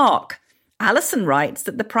from Mark. Alison writes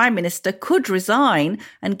that the Prime Minister could resign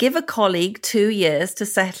and give a colleague 2 years to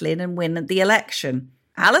settle in and win the election.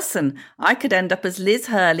 Alison, I could end up as Liz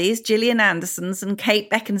Hurley's, Gillian Anderson's and Kate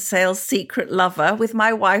Beckinsale's secret lover with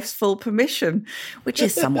my wife's full permission, which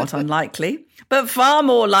is somewhat unlikely, but far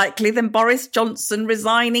more likely than Boris Johnson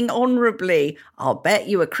resigning honourably. I'll bet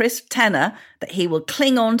you a crisp tenner that he will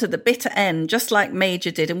cling on to the bitter end, just like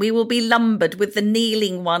Major did, and we will be lumbered with the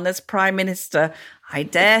kneeling one as Prime Minister. I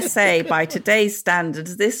dare say, by today's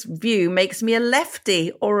standards, this view makes me a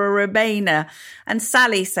lefty or a Remainer. And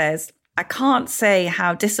Sally says, I can't say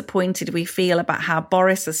how disappointed we feel about how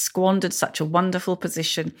Boris has squandered such a wonderful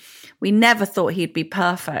position. We never thought he'd be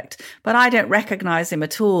perfect, but I don't recognise him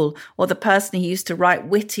at all, or the person who used to write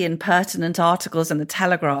witty and pertinent articles in the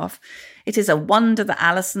Telegraph. It is a wonder that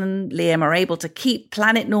Alison and Liam are able to keep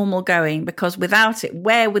Planet Normal going, because without it,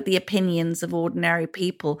 where would the opinions of ordinary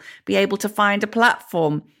people be able to find a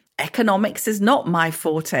platform? Economics is not my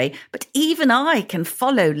forte, but even I can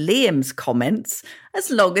follow Liam's comments as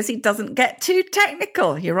long as he doesn't get too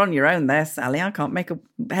technical. You're on your own there, Sally. I can't make a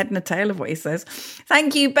head and a tail of what he says.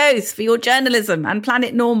 Thank you both for your journalism and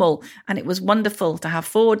Planet Normal. And it was wonderful to have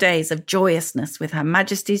 4 days of joyousness with Her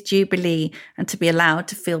Majesty's Jubilee and to be allowed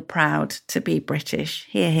to feel proud to be British.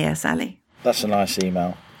 Hear, hear, Sally. That's a nice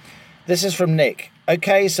email. This is from Nick.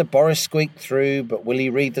 OK, so Boris squeaked through, but will he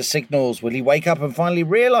read the signals? Will he wake up and finally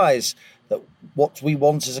realise that what we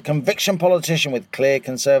want is a conviction politician with clear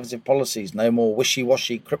Conservative policies? No more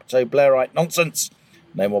wishy-washy crypto Blairite nonsense.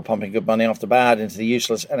 No more pumping good money after bad into the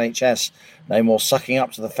useless NHS. No more sucking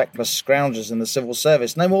up to the feckless scroungers in the civil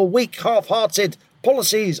service. No more weak, half-hearted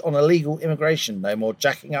policies on illegal immigration. No more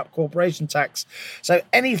jacking up corporation tax. So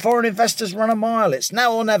any foreign investors run a mile. It's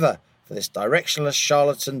now or never for this directionless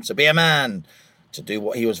charlatan to be a man, to do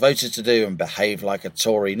what he was voted to do and behave like a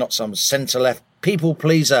Tory, not some centre-left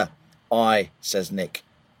people-pleaser. I, says Nick,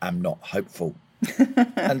 am not hopeful.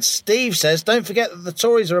 And Steve says, don't forget that the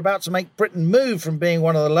Tories are about to make Britain move from being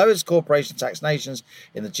one of the lowest corporation tax nations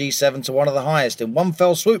in the G7 to one of the highest in one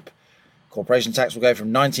fell swoop. Corporation tax will go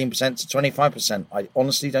from 19% to 25%. I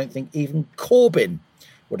honestly don't think even Corbyn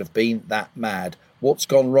would have been that mad. What's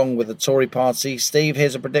gone wrong with the Tory party? Steve,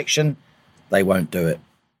 here's a prediction. They won't do it.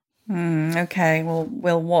 Okay, well,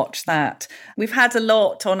 we'll watch that. We've had a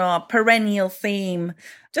lot on our perennial theme.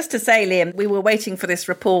 Just to say, Liam, we were waiting for this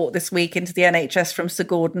report this week into the NHS from Sir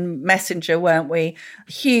Gordon Messenger, weren't we?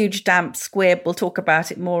 Huge damp squib. We'll talk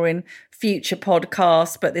about it more in future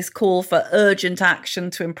podcasts, but this call for urgent action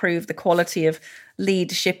to improve the quality of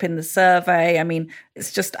leadership in the survey. I mean,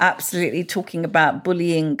 it's just absolutely talking about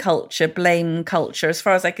bullying culture, blame culture, as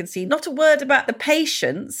far as I can see. Not a word about the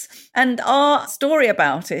patients. And our story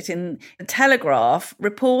about it in the Telegraph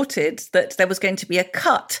reported that there was going to be a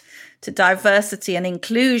cut to diversity and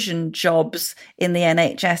inclusion jobs in the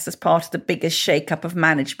NHS as part of the biggest shake-up of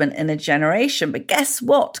management in a generation. But guess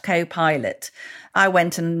what, co-pilot? I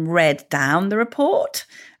went and read down the report.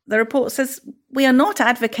 The report says, we are not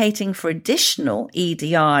advocating for additional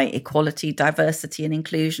EDI, equality, diversity and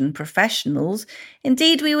inclusion professionals.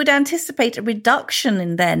 Indeed, we would anticipate a reduction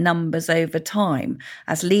in their numbers over time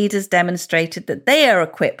as leaders demonstrated that they are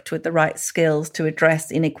equipped with the right skills to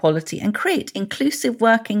address inequality and create inclusive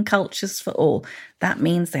working cultures for all. That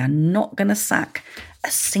means they are not going to sack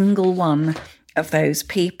a single one of those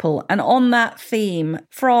people. And on that theme,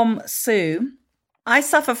 from Sue, I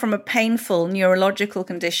suffer from a painful neurological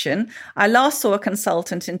condition. I last saw a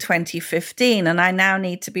consultant in 2015 and I now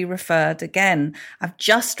need to be referred again. I've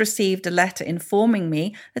just received a letter informing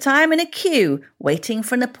me that I am in a queue waiting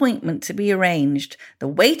for an appointment to be arranged. The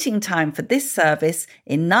waiting time for this service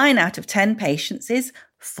in 9 out of 10 patients is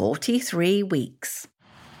 43 weeks.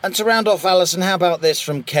 And to round off, Alison, how about this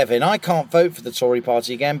from Kevin? I can't vote for the Tory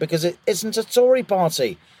party again because it isn't a Tory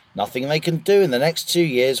party. Nothing they can do in the next 2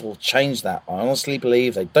 years will change that. I honestly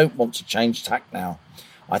believe they don't want to change tack now.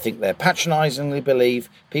 I think they patronisingly believe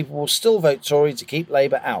people will still vote Tory to keep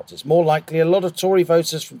Labour out. It's more likely a lot of Tory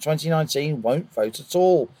voters from 2019 won't vote at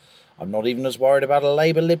all. I'm not even as worried about a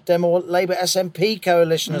Labour Lib Dem or Labour SNP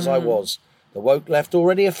coalition as I was. The woke left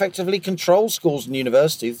already effectively controls schools and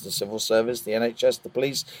universities, the civil service, the NHS, the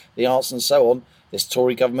police, the arts and so on. This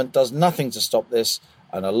Tory government does nothing to stop this,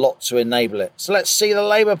 and a lot to enable it. So let's see the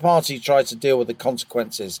Labour Party try to deal with the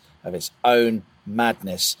consequences of its own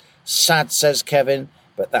madness. Sad, says Kevin,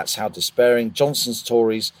 but that's how despairing Johnson's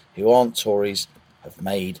Tories, who aren't Tories, have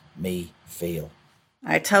made me feel.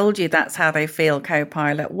 I told you that's how they feel,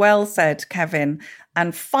 co-pilot. Well said, Kevin.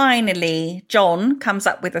 And finally, John comes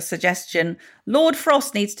up with a suggestion. Lord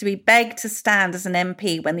Frost needs to be begged to stand as an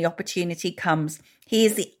MP when the opportunity comes. He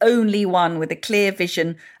is the only one with a clear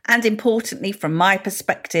vision and, importantly, from my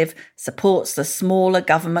perspective, supports the smaller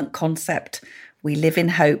government concept. We live in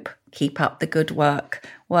hope. Keep up the good work.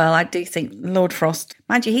 Well, I do think Lord Frost,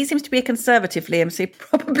 mind you, he seems to be a Conservative, Liam, so he'd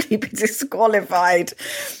probably be disqualified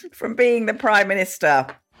from being the Prime Minister.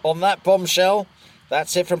 On that bombshell,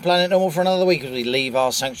 that's it from Planet Normal for another week as we leave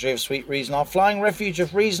our sanctuary of sweet reason, our flying refuge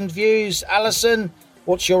of reasoned views. Alison,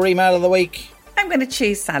 what's your email of the week? I'm going to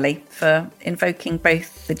choose Sally for invoking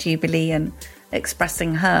both the Jubilee and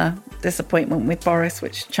expressing her disappointment with Boris,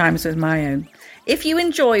 which chimes with my own. If you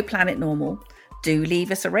enjoy Planet Normal, do leave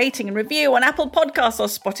us a rating and review on Apple Podcasts or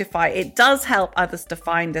Spotify. It does help others to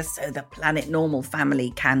find us so the Planet Normal family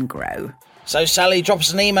can grow. So, Sally, drop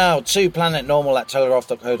us an email to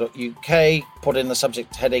planetnormal@telegraph.co.uk. Put in the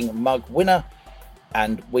subject heading mug winner,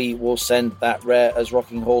 and we will send that rare as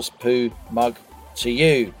rocking horse poo mug to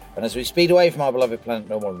you. And as we speed away from our beloved Planet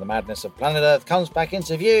Normal and the madness of planet Earth comes back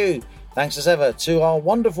into view, Thanks as ever to our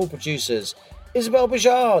wonderful producers, Isabel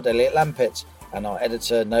Bijard, Elliot Lampitt, and our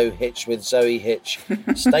editor, No Hitch with Zoe Hitch.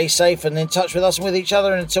 Stay safe and in touch with us and with each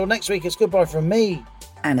other. And until next week, it's goodbye from me.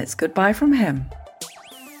 And it's goodbye from him.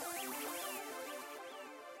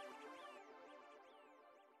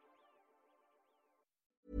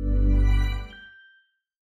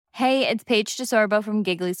 Hey, it's Paige DeSorbo from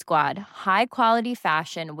Giggly Squad. High quality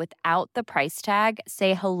fashion without the price tag.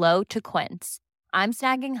 Say hello to Quince. I'm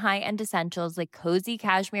snagging high-end essentials like cozy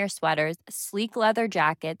cashmere sweaters, sleek leather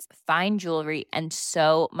jackets, fine jewelry, and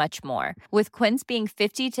so much more. With Quince being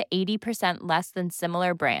 50 to 80% less than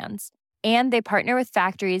similar brands. And they partner with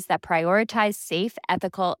factories that prioritize safe,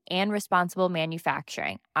 ethical, and responsible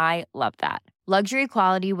manufacturing. I love that. Luxury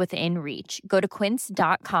quality within reach. Go to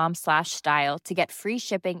quince.com/style to get free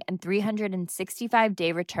shipping and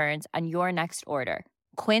 365-day returns on your next order.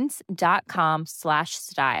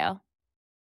 Quince.com/style.